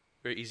sport,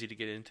 very easy to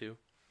get into.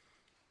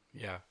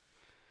 Yeah.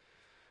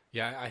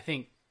 I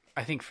think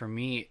for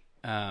me,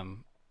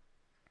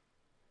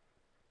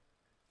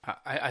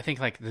 I think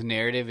like the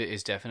narrative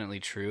is definitely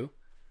true,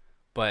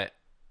 but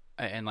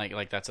and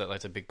like that's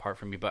a big part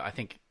for me. But I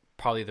think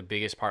probably the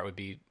biggest part would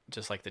be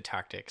just like the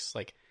tactics.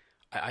 Like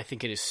I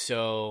think it is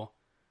so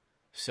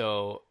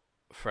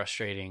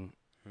frustrating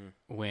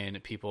when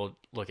people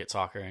look at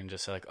soccer and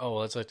just say like,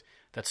 oh,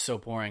 that's so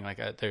boring.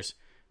 Like there's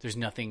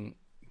nothing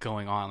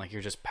going on. Like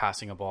you're just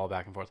passing a ball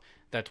back and forth.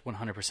 That's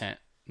 100%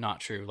 not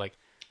true. Like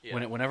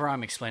whenever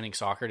I'm explaining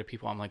soccer to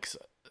people, I'm like,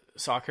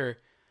 soccer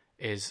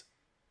is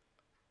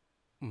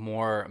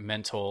more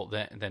mental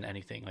than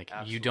anything. Like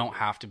Absolutely. You don't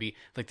have to be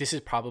like, this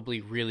is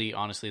probably really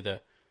honestly the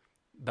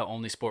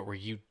only sport where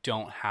you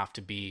don't have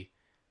to be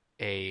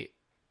a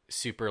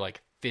super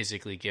like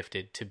physically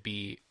gifted to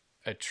be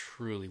a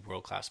truly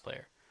world-class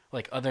player.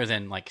 Like other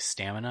than like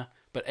stamina,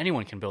 but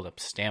anyone can build up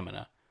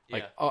stamina.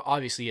 Like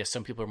obviously, yes,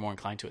 some people are more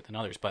inclined to it than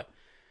others, but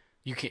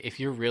you can, if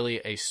you're really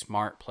a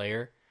smart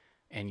player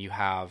and you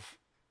have,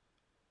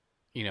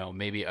 you know,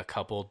 maybe a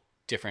couple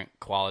different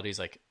qualities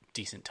like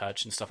decent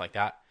touch and stuff like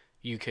that,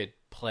 you could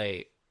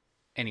play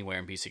anywhere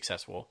and be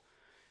successful.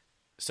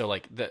 So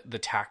like the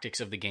tactics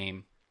of the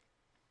game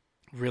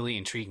really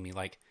intrigue me.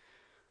 Like,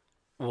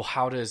 well,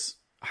 how does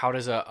a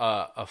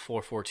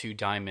 4-4-2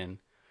 diamond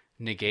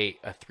negate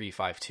a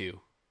 3-5-2?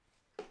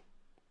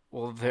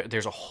 Well,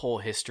 there's a whole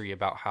history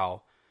about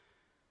how,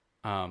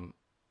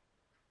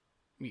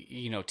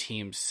 you know,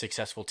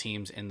 successful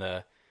teams in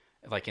the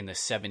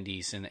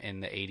 70s and in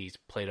the 80s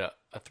played a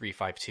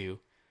 3-5-2.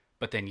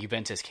 But then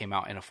Juventus came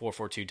out in a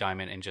 4-4-2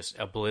 diamond and just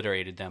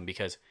obliterated them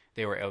because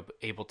they were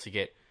able to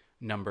get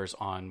numbers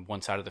on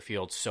one side of the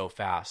field so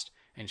fast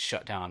and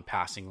shut down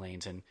passing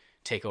lanes and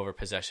take over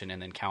possession and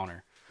then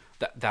counter.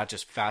 That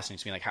just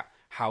fascinates me. Like,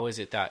 how is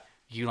it that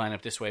you line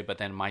up this way, but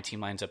then my team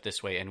lines up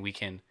this way and we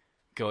can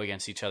go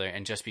against each other?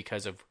 And just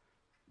because of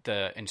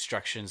the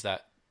instructions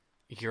that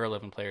your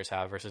 11 players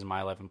have versus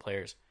my 11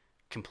 players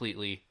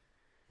completely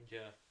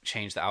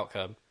change the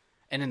outcome.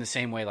 And in the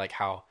same way, like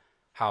how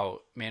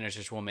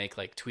managers will make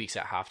like tweaks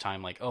at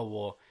halftime, like, oh,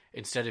 well,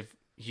 instead of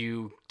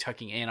you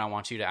tucking in, I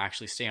want you to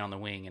actually stay on the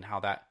wing, and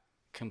how that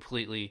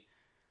completely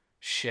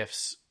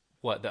shifts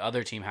what the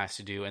other team has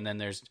to do. And then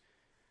there's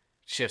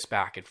shifts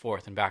back and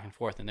forth.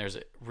 And there's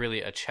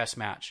really a chess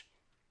match.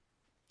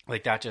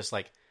 Like that just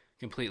like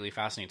completely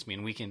fascinates me.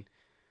 And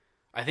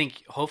I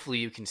think hopefully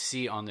you can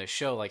see on this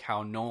show, like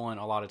how Nolan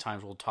a lot of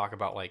times will talk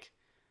about like,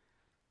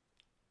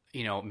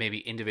 you know, maybe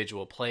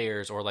individual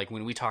players, or like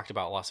when we talked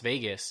about Las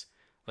Vegas,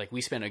 like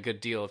we spent a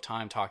good deal of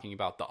time talking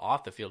about the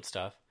off the field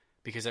stuff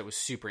because that was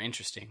super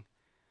interesting.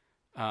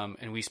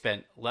 And we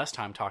spent less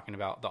time talking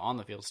about the on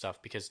the field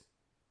stuff because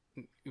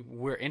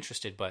we're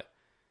interested, but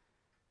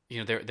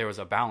you know, there was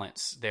a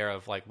balance there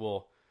of like,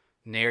 well,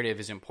 narrative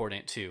is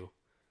important too.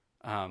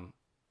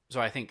 So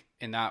I think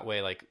in that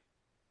way, like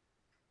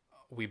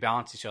we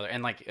balance each other,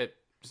 and like it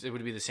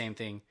would be the same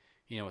thing,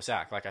 you know, with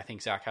Zach. Like I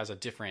think Zach has a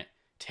different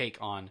take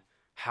on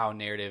how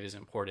narrative is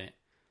important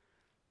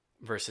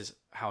versus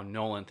how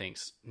Nolan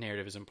thinks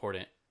narrative is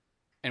important.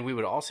 And we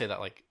would all say that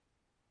like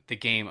the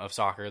game of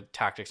soccer,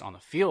 tactics on the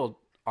field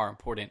are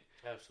important.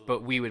 Absolutely.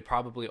 But we would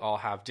probably all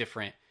have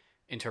different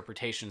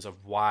interpretations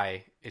of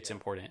why it's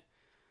important.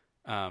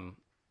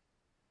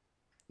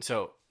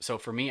 So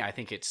for me, I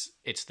think it's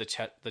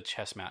the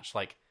chess match.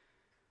 Like,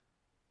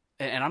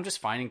 and I'm just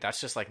finding that's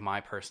just like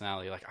my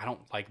personality. Like I don't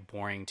like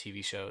boring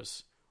TV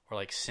shows or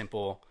like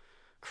simple,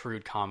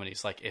 crude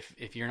comedies. Like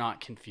if you're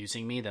not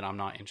confusing me, then I'm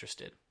not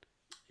interested.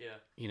 Yeah.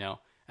 You know,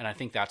 and I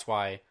think that's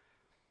why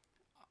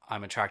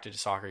I'm attracted to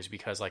soccer, is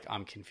because like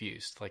I'm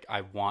confused. Like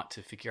I want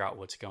to figure out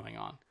what's going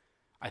on.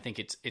 I think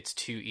it's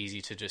too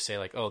easy to just say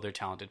like, oh, they're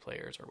talented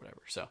players or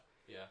whatever. So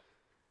yeah.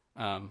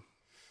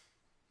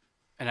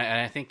 And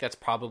I think that's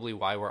probably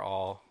why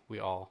we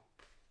all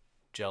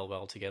gel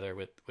well together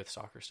with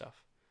soccer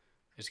stuff,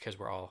 is because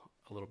we're all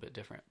a little bit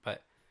different,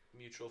 but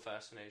mutual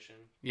fascination.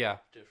 Yeah.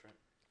 Different.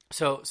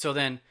 So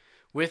then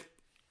with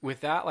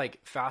that like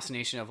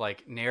fascination of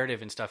like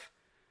narrative and stuff,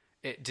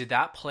 did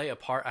that play a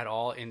part at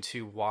all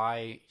into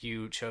why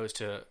you chose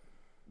to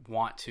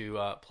want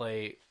to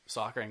play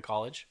soccer in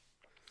college?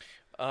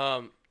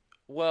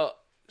 Well,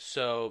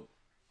 so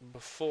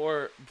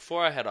before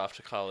I head off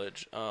to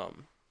college,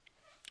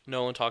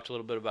 Nolan talked a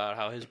little bit about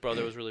how his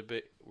brother was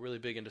really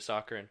big into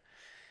soccer,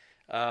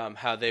 and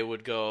how they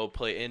would go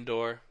play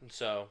indoor,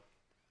 and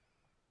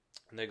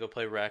they go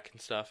play rec and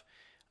stuff.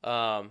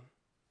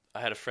 I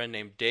had a friend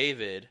named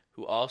David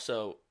who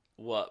also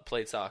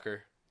played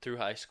soccer through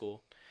high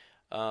school,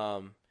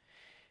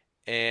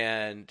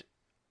 and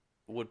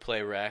would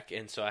play rec.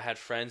 And so I had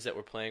friends that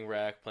were playing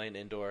rec, playing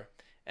indoor,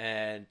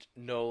 and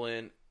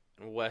Nolan's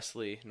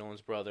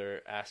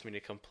brother, asked me to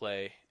come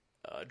play,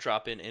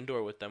 drop in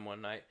indoor with them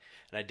one night.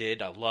 And I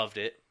did. I loved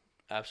it.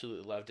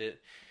 Absolutely loved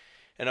it.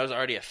 And I was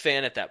already a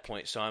fan at that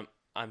point. So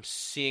I'm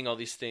seeing all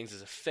these things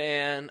as a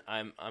fan.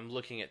 I'm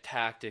looking at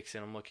tactics,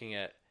 and I'm looking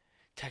at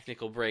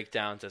technical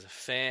breakdowns as a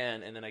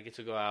fan, and then I get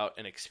to go out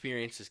and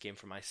experience this game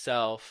for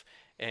myself,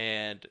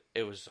 and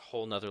it was a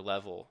whole nother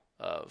level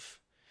of,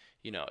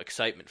 you know,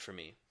 excitement for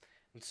me.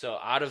 And so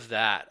out of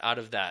that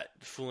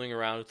fooling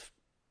around with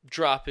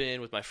drop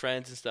in with my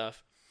friends and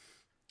stuff,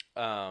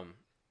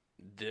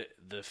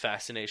 the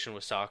fascination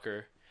with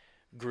soccer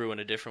grew in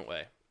a different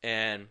way.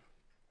 And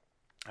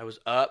I was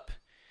up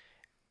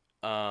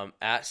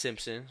at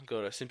Simpson,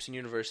 go to Simpson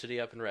University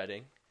up in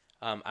Reading.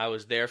 I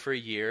was there for a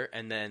year,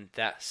 and then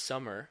that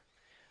summer,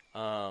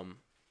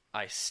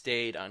 I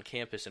stayed on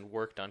campus and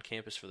worked on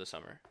campus for the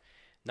summer.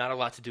 Not a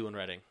lot to do in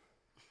Reading,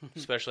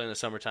 especially in the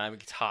summertime. It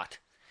gets hot.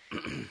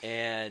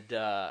 And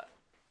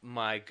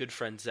my good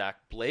friend Zach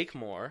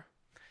Blakemore,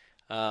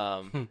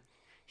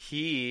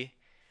 he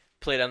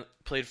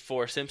played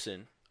for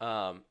Simpson.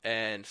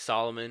 And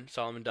Solomon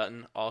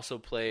Dutton also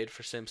played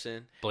for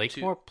Simpson.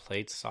 Blakemore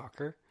played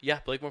soccer? Yeah,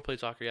 Blakemore played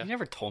soccer, yeah. You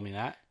never told me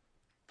that.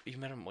 You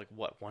met him, like,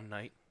 what, one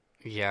night?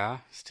 Yeah,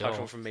 still. Talked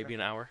to him for maybe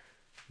an hour.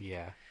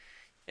 Yeah.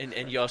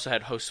 And you also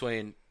had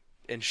Josue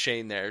and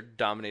Shane there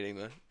dominating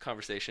the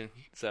conversation,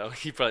 so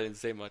he probably didn't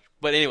say much.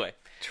 But anyway,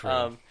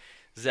 True.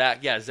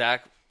 Zach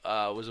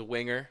was a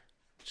winger,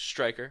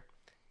 striker,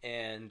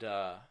 and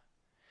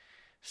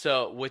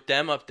so with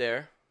them up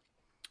there,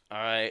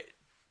 I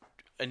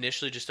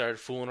initially just started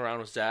fooling around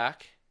with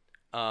Zach.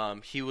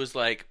 He was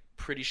like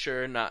pretty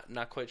sure,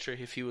 not quite sure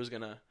if he was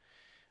gonna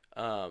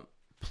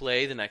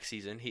play the next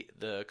season.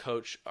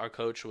 Our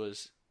coach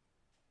was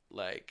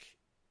like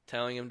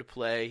telling him to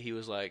play. He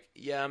was like,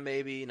 yeah,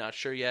 maybe, not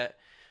sure yet.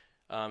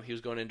 He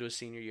was going into his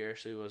senior year,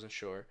 so he wasn't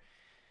sure.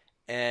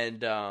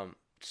 And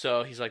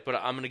so he's like, but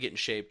I'm going to get in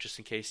shape just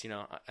in case,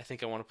 I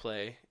think I want to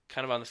play,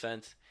 kind of on the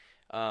fence.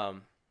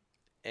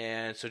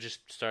 And so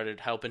just started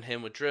helping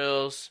him with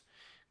drills,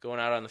 going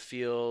out on the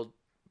field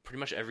pretty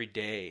much every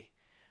day.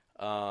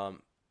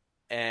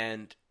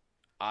 And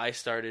I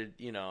started,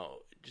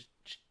 just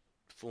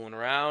fooling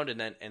around. And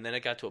then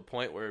it got to a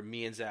point where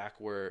me and Zach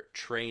were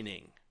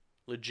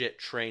legit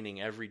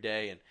training every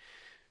day.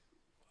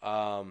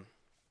 And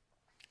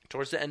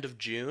towards the end of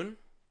June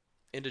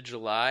into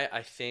July,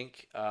 I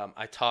think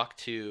I talked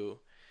to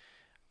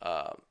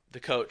the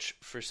coach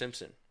for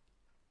Simpson.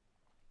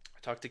 I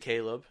talked to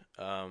Caleb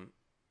Okuwagu,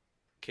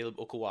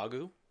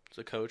 is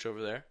a coach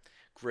over there,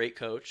 great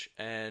coach,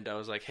 and I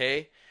was like,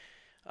 hey,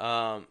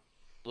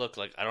 look,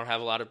 like I don't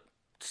have a lot of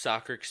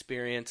soccer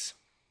experience,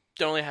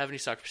 don't really have any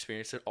soccer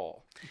experience at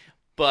all,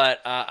 but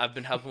I've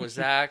been helping with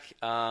Zach.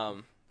 I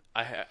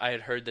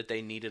had heard that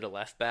they needed a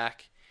left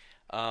back.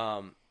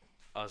 I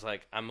was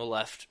like, I'm a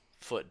left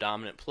foot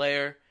dominant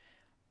player.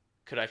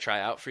 Could I try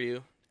out for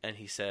you? And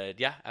he said,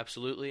 yeah,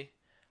 absolutely.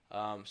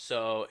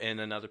 So in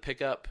another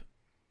pickup,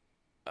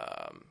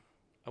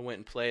 I went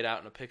and played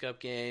out in a pickup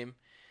game.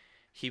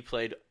 He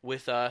played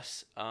with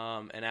us.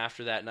 And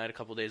after that night, a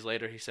couple days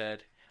later, he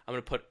said, I'm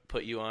going to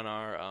put you on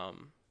our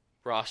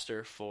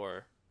roster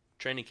for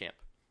training camp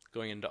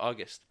going into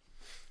August.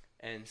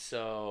 And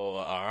so,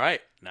 all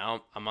right,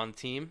 now I'm on the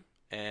team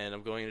and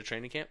I'm going into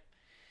training camp.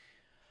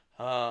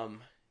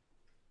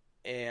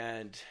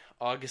 And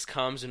August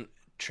comes and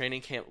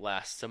training camp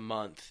lasts a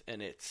month,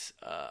 and it's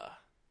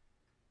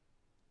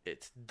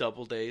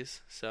double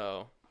days,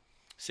 so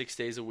 6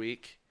 days a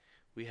week.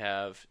 We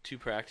have 2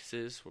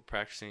 practices. We're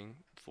practicing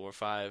 4 or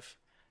 5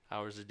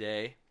 hours a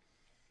day.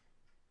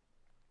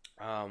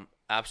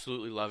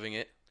 Absolutely loving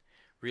it.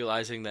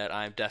 Realizing that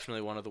I'm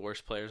definitely one of the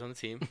worst players on the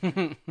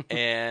team.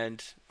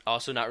 And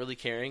also not really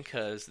caring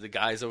because the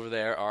guys over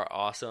there are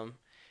awesome.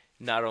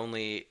 Not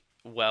only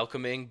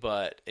welcoming,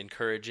 but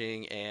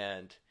encouraging,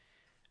 and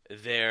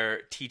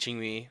they're teaching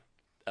me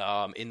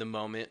in the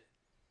moment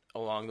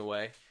along the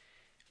way.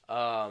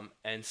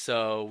 And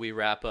so we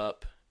wrap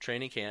up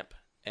training camp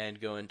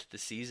and go into the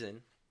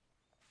season.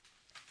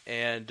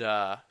 And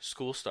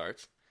school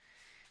starts.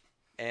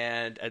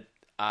 And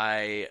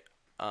I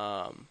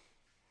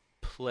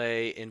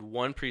play in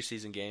one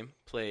preseason game,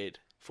 played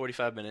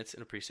 45 minutes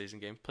in a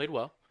preseason game, played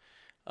well,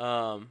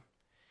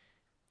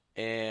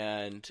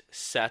 and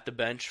sat the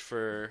bench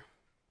for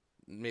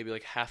maybe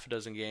like half a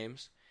dozen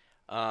games.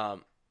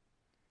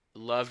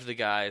 Loved the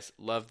guys,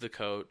 loved the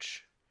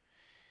coach,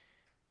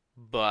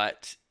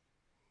 but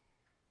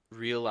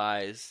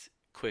realized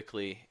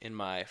quickly in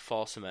my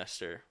fall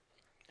semester,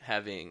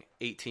 having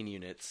 18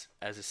 units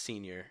as a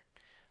senior,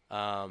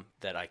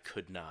 that I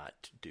could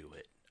not do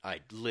it. I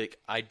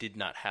did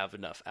not have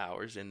enough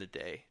hours in the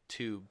day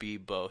to be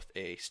both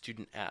a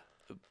student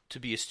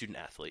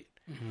athlete,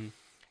 mm-hmm.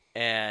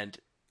 and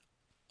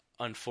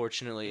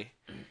unfortunately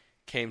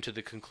came to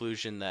the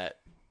conclusion that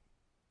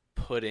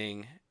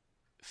putting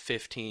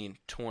 15,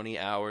 20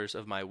 hours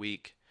of my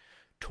week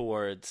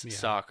towards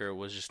soccer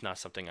was just not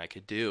something I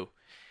could do.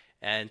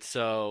 And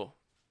so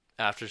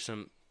after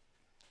some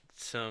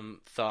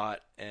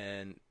thought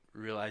and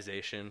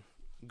realization,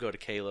 go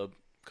to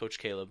Coach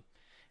Caleb,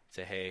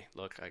 say, hey,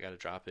 look, I got to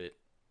drop it.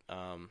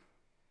 I'm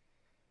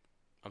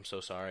so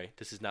sorry.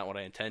 This is not what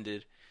I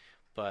intended,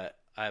 but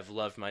I've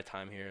loved my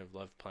time here. I've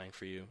loved playing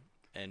for you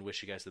and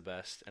wish you guys the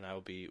best, and I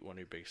will be one of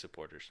your biggest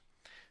supporters.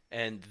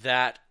 And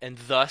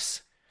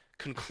thus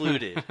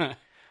concluded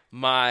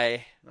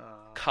my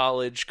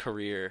college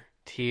career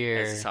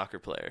as a soccer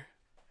player.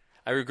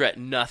 I regret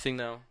nothing,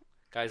 though.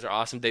 Guys are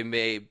awesome. They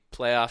made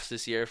playoffs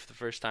this year for the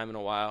first time in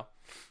a while.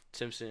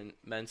 Simpson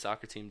men's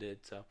soccer team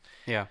did. So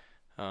Yeah.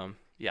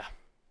 yeah.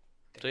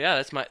 So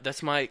yeah,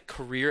 that's my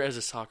career as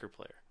a soccer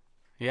player.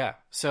 Yeah.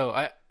 So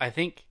I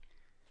think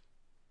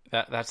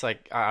that's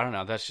like, I don't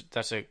know,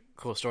 that's a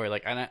cool story.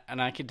 Like,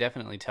 and I could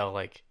definitely tell,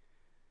 like,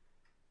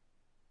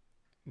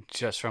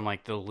 just from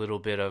like the little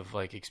bit of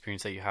like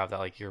experience that you have, that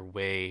like you're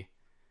way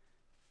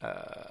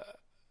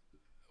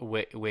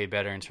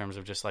better in terms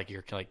of just like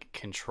your like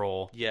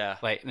control. Yeah.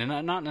 Like,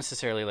 and not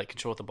necessarily like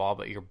control with the ball,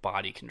 but your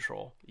body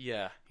control.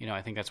 Yeah. You know,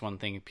 I think that's one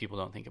thing people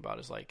don't think about,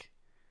 is like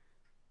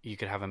you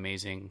could have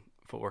amazing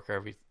footwork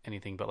or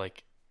anything, but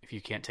like if you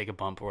can't take a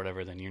bump or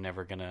whatever, then you're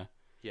never gonna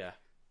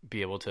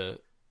be able to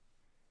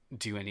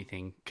do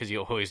anything, because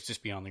you'll always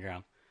just be on the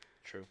ground.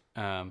 True.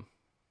 Um,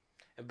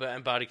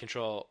 and body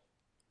control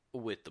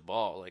with the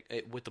ball, like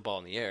with the ball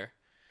in the air.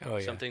 Oh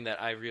yeah. Something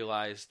that I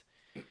realized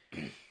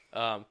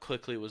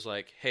quickly was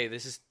like, hey,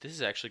 this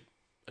is actually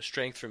a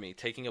strength for me.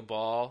 Taking a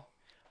ball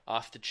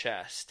off the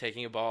chest,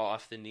 taking a ball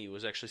off the knee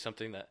was actually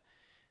something that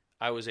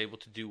I was able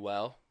to do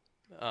well.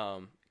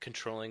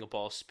 Controlling a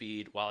ball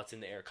speed while it's in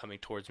the air coming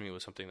towards me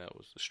was something that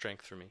was a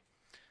strength for me.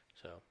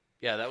 So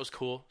yeah, that was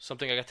cool.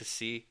 Something I got to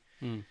see.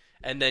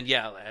 And then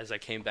yeah, as I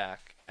came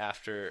back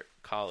after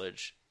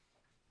college,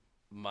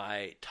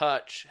 my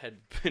touch had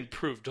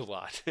improved a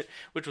lot,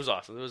 which was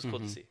awesome. It was cool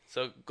to see.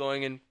 So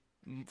going and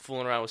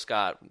fooling around with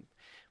Scott,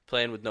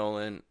 playing with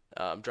Nolan,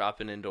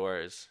 dropping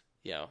indoors,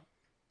 you know,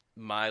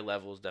 my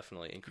levels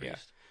definitely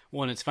increased. Yeah.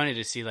 Well, and it's funny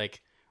to see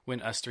like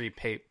when us three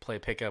play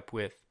pickup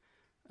with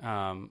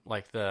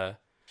like the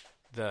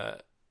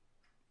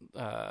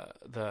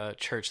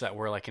church that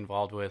we're like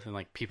involved with, and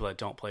like people that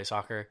don't play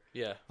soccer.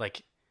 Yeah.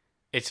 Like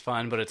it's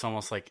fun, but it's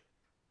almost like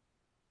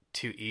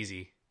too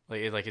easy.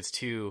 Like it's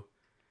too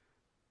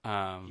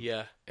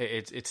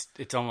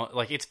it's almost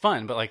like it's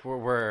fun, but like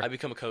we're I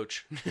become a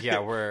coach. Yeah,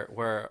 we're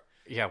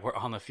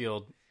on the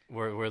field.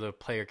 We're the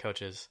player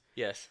coaches.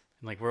 Yes.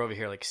 And like we're over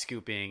here like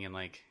scooping and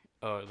like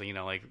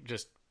like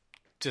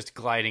just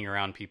gliding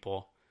around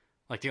people.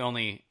 Like the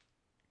only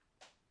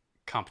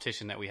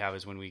competition that we have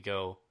is when we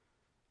go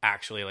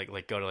actually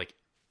like go to like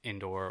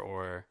indoor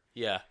or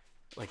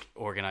like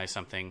organize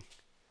something.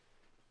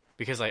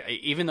 Because like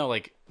even though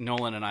like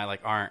Nolan and I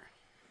like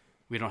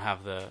we don't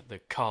have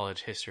the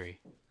college history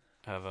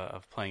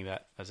of playing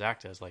that as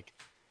Zach does. Like,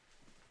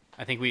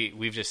 I think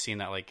we've just seen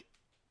that. Like,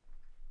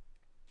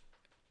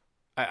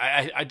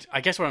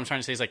 I guess what I'm trying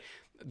to say is like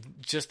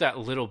just that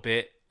little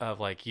bit of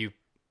like you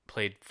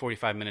played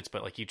 45 minutes,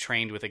 but like you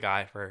trained with a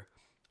guy for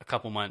a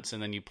couple months,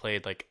 and then you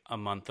played like a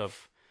month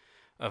of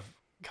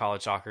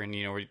college soccer, and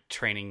we're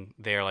training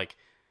there. Like,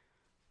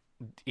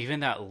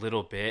 even that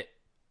little bit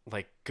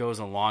like goes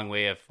a long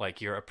way of like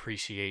your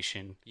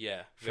appreciation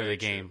for the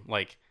game. True.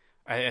 Like,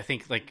 I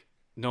think like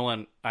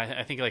Nolan,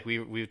 I think like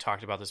we've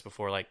talked about this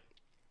before. Like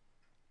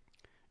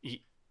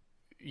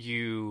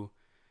you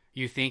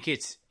think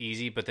it's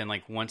easy, but then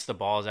like once the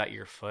ball is at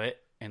your foot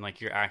and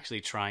like you're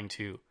actually trying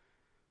to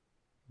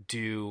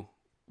do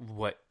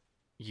what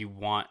you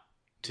want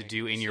to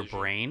do in your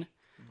brain,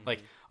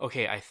 like,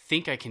 okay, I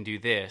think I can do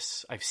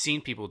this. I've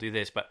seen people do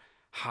this, but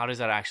how does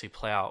that actually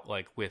play out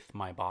like with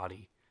my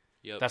body?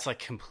 Yep. That's like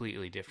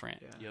completely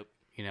different. Yeah.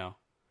 Yep.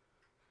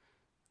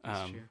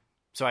 That's true.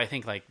 So I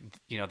think like,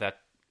 that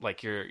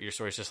like your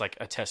story is just like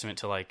a testament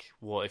to like,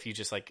 well, if you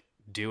just like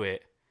do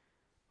it,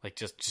 like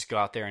just go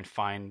out there and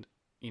find,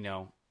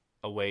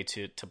 a way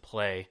to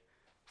play,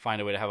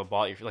 find a way to have a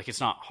ball. Like, it's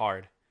not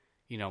hard,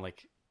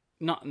 like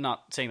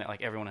not saying that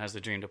like everyone has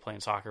the dream to play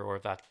in soccer or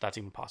if that's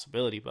even a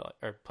possibility, but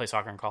or play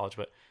soccer in college.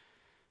 But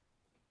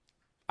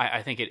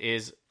I think it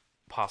is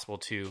possible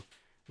to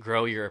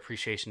grow your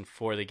appreciation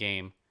for the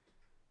game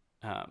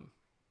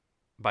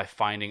by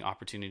finding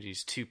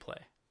opportunities to play.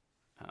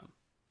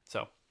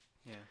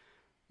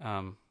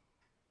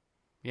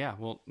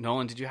 Well,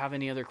 Nolan, did you have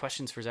any other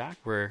questions for Zach?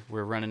 We're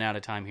running out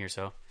of time here,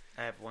 so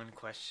I have one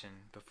question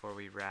before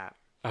we wrap.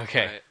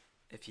 Okay. Right.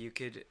 If you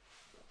could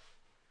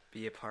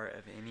be a part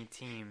of any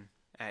team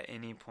at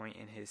any point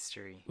in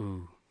history,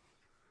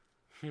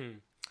 and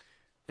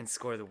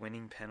score the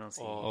winning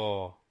penalty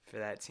for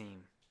that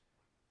team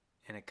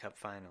in a cup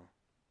final,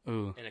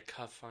 in a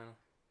cup final,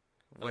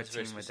 what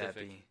team would that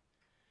be?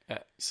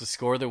 So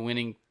score the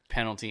winning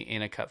penalty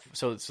in a cup.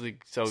 So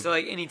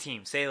like any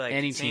team. Say like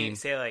any team.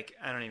 Say like,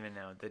 I don't even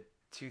know, the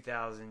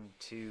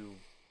 2002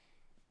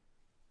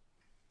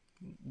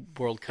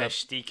 World Cup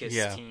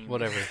team,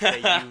 whatever that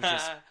you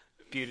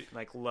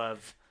just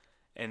love,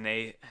 and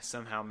they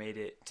somehow made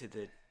it to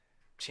the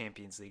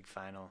Champions League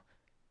final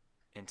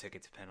and took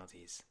it to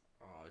penalties.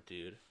 Oh,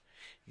 dude,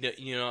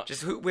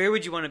 just where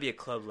would you want to be a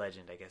club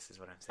legend? I guess is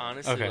what I'm saying.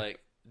 Honestly, like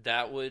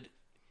that would.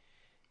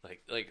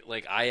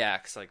 Like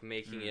Ajax, like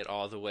making it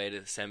all the way to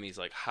the semis.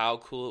 Like, how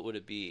cool would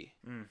it be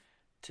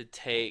to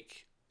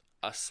take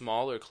a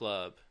smaller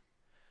club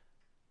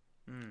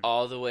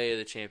all the way to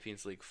the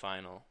Champions League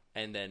final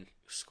and then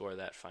score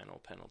that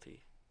final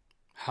penalty?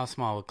 How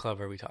small a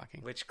club are we talking?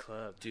 Which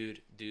club,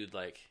 dude?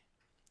 Like,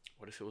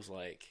 what if it was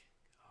like,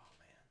 oh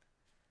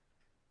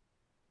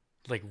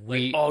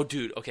man,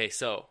 dude. Okay,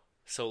 so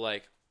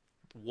like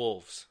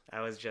Wolves.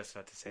 I was just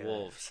about to say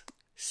Wolves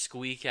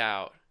squeak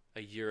out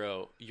a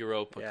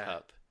Europa Yeah.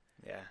 Cup.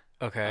 that.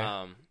 Yeah. Okay.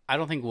 Um, I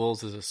don't think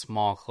Wolves is a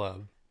small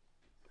club.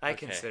 I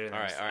Okay. consider them. All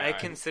right, all right, I all right.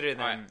 consider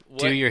them. all right. What,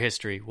 Do your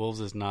history. Wolves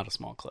is not a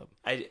small club.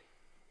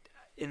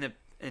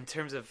 In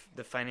terms of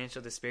the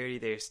financial disparity,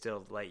 they're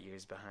still light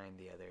years behind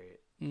the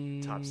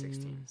other top 6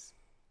 teams.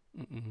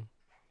 Mm-mm.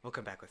 We'll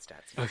come back with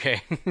stats.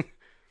 Okay.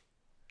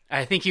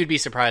 I think you'd be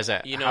surprised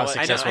at You know how what?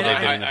 successful I know, they've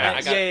been I in the know,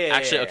 past. got, Yeah.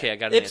 actually, okay, I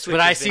got an answer. Ipswich But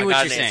I has see been what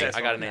you're successful saying.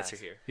 I got in an the answer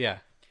past. here. Yeah.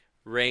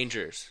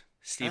 Rangers.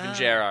 Steven Ah.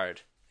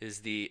 Gerrard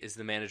is the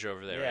manager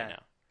over there Yeah. right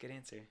now. Good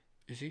answer.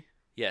 Is he?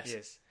 Yes.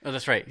 Yes. Oh,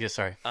 that's right. Yes,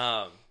 sorry.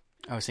 Um,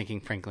 I was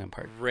thinking Frank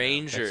Lampard.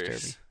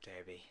 Rangers.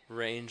 Derby.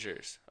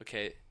 Rangers.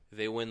 Okay,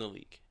 they win the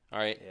league. All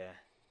right. Yeah.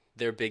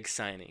 Their big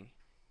signing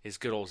is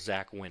good old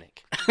Zach Winnick.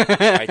 All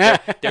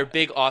right, their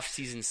big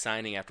off-season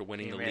signing after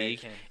winning The the league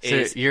American. So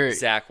is you're-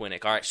 Zach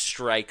Winnick. All right,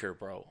 striker,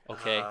 bro.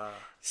 Okay,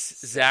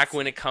 Zach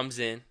Winnick comes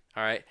in.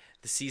 All right,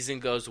 the season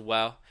goes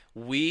well.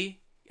 We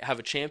have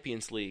a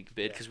Champions League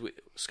bid because we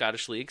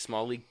Scottish League,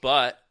 small league,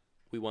 but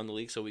we won the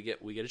league, so we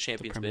get a The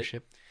Champions bid.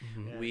 Premiership.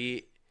 Yeah.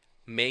 We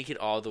make it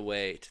all the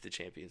way to the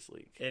Champions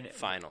League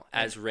final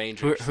as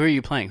Rangers. Who are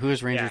you playing? Who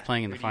is Rangers Yeah.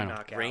 playing in Who the do you final?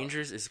 knock out?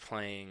 Rangers is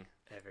playing.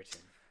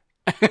 Everton.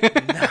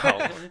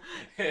 No,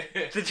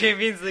 The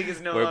Champions League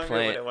is no We're longer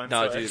playing- what it once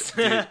no,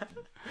 was.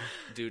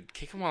 dude,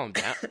 kick them while I'm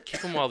down.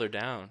 Kick them while they're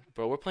down,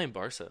 bro. We're playing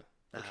Barca.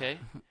 Okay,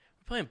 we're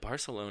playing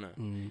Barcelona.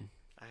 Mm.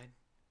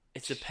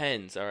 It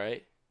depends, all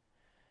right?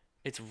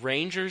 It's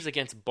Rangers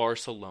against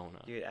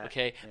Barcelona. Dude,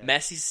 Okay? yeah.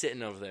 Messi's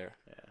sitting over there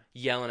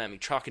yelling at me,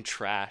 talking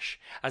trash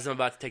as I'm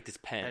about to take this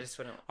pen. I just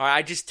wouldn't. All right,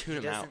 I just tune He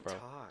him doesn't out, bro.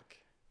 talk.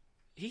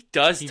 He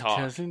does He talk.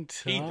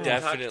 doesn't He talk.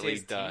 does. Talk to Definitely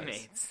his does.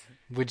 teammates.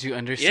 Would you Yes,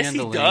 understand he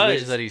the language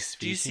does. that he's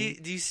Do you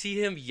speaking?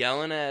 see him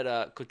yelling at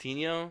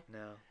Coutinho?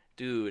 No.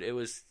 Dude, it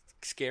was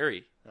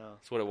scary. No.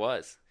 That's what it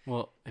was.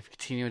 Well, if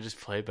Coutinho just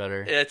played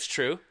better. That's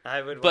true.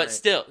 I would. But wanna-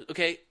 still,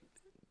 okay,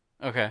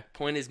 Okay.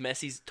 point is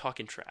Messi's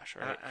talking trash,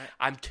 all right?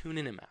 I'm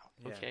tuning him out,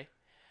 Yeah. okay?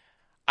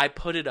 I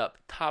put it up,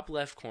 top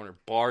left corner,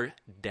 bar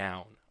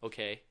down,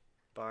 okay?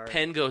 bar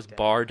Pen goes down,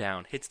 bar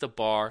down, hits the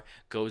bar,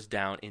 goes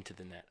down into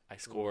the net. I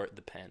score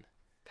the pen.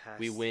 pass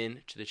We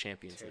win to the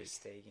Champions Ter League.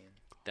 Stegen.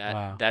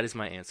 Wow. That is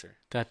my answer.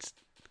 That's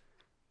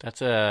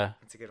a.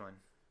 That's a good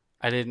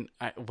one.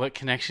 What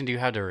connection do you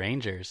have to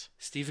Rangers?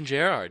 Steven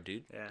Gerrard,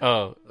 dude. Yeah.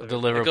 Oh, the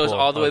Liverpool. It goes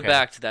all the way okay.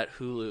 back to that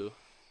Hulu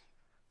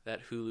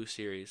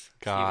series.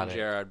 Got Steven it.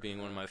 Gerrard being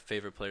one of my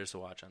favorite players to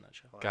watch on that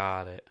show.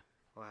 Got it.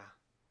 Wow.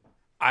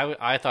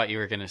 I thought you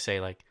were gonna say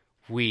like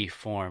we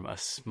form a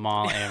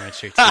small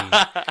amateur team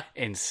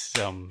in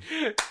some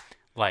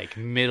like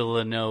middle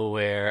of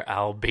nowhere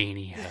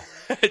Albania,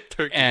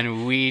 Turkey.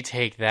 and we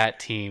take that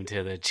team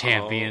to the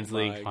Champions Oh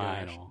League my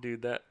gosh, final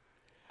dude. That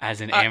as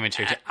an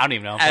amateur team. I don't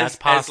even know if that's as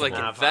possible. like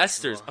Not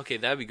investors. possible. Okay,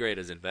 that'd be great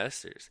as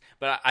investors.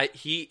 But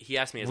he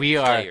asked me as We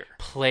a are player.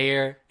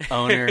 player,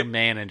 owner,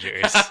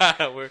 managers.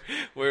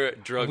 we're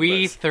drug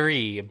We bust.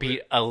 three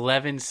beat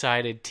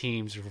 11-sided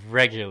teams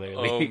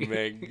regularly. Oh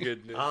my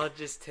goodness. I'll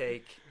just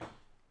take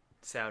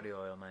Saudi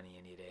oil money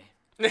any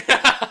day.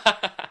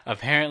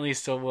 Apparently,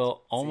 so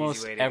will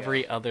almost way to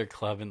every go. other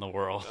club in the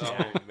world.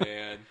 Oh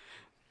man.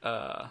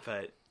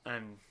 But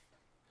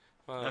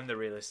I'm the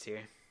realist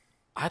here.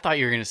 I thought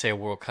you were going to say a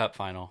World Cup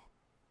final,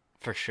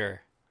 for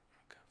sure.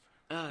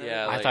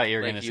 Yeah, I like- thought you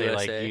were like going to say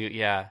like USA. you,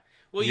 yeah.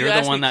 Well, You're you the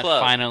asked one me that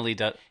club. finally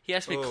does. He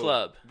asked me Oh,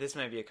 club, This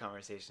might be a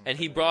conversation. and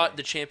for he another brought day.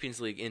 the Champions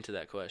League into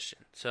that question.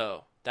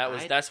 So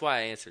I- that's why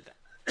I answered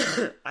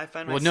that. I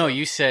find Well, myself. no,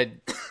 you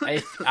said.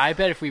 I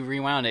bet if we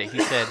rewound it, he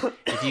said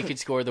if you could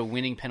score the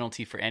winning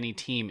penalty for any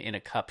team in a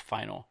cup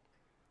final,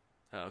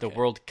 Oh, the okay.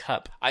 World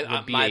Cup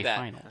would be my a bad.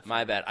 final.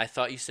 My bad. I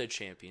thought you said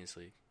Champions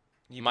League.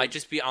 You Might would-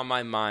 just be on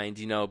my mind,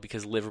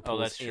 because Liverpool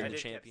that's is true. in I the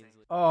did keep Champions saying-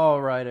 League.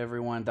 All right,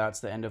 everyone, that's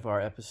the end of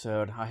our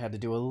episode. I had to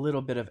do a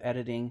little bit of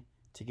editing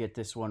to get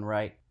this one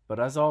right. But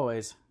as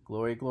always,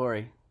 glory,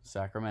 glory,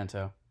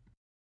 Sacramento.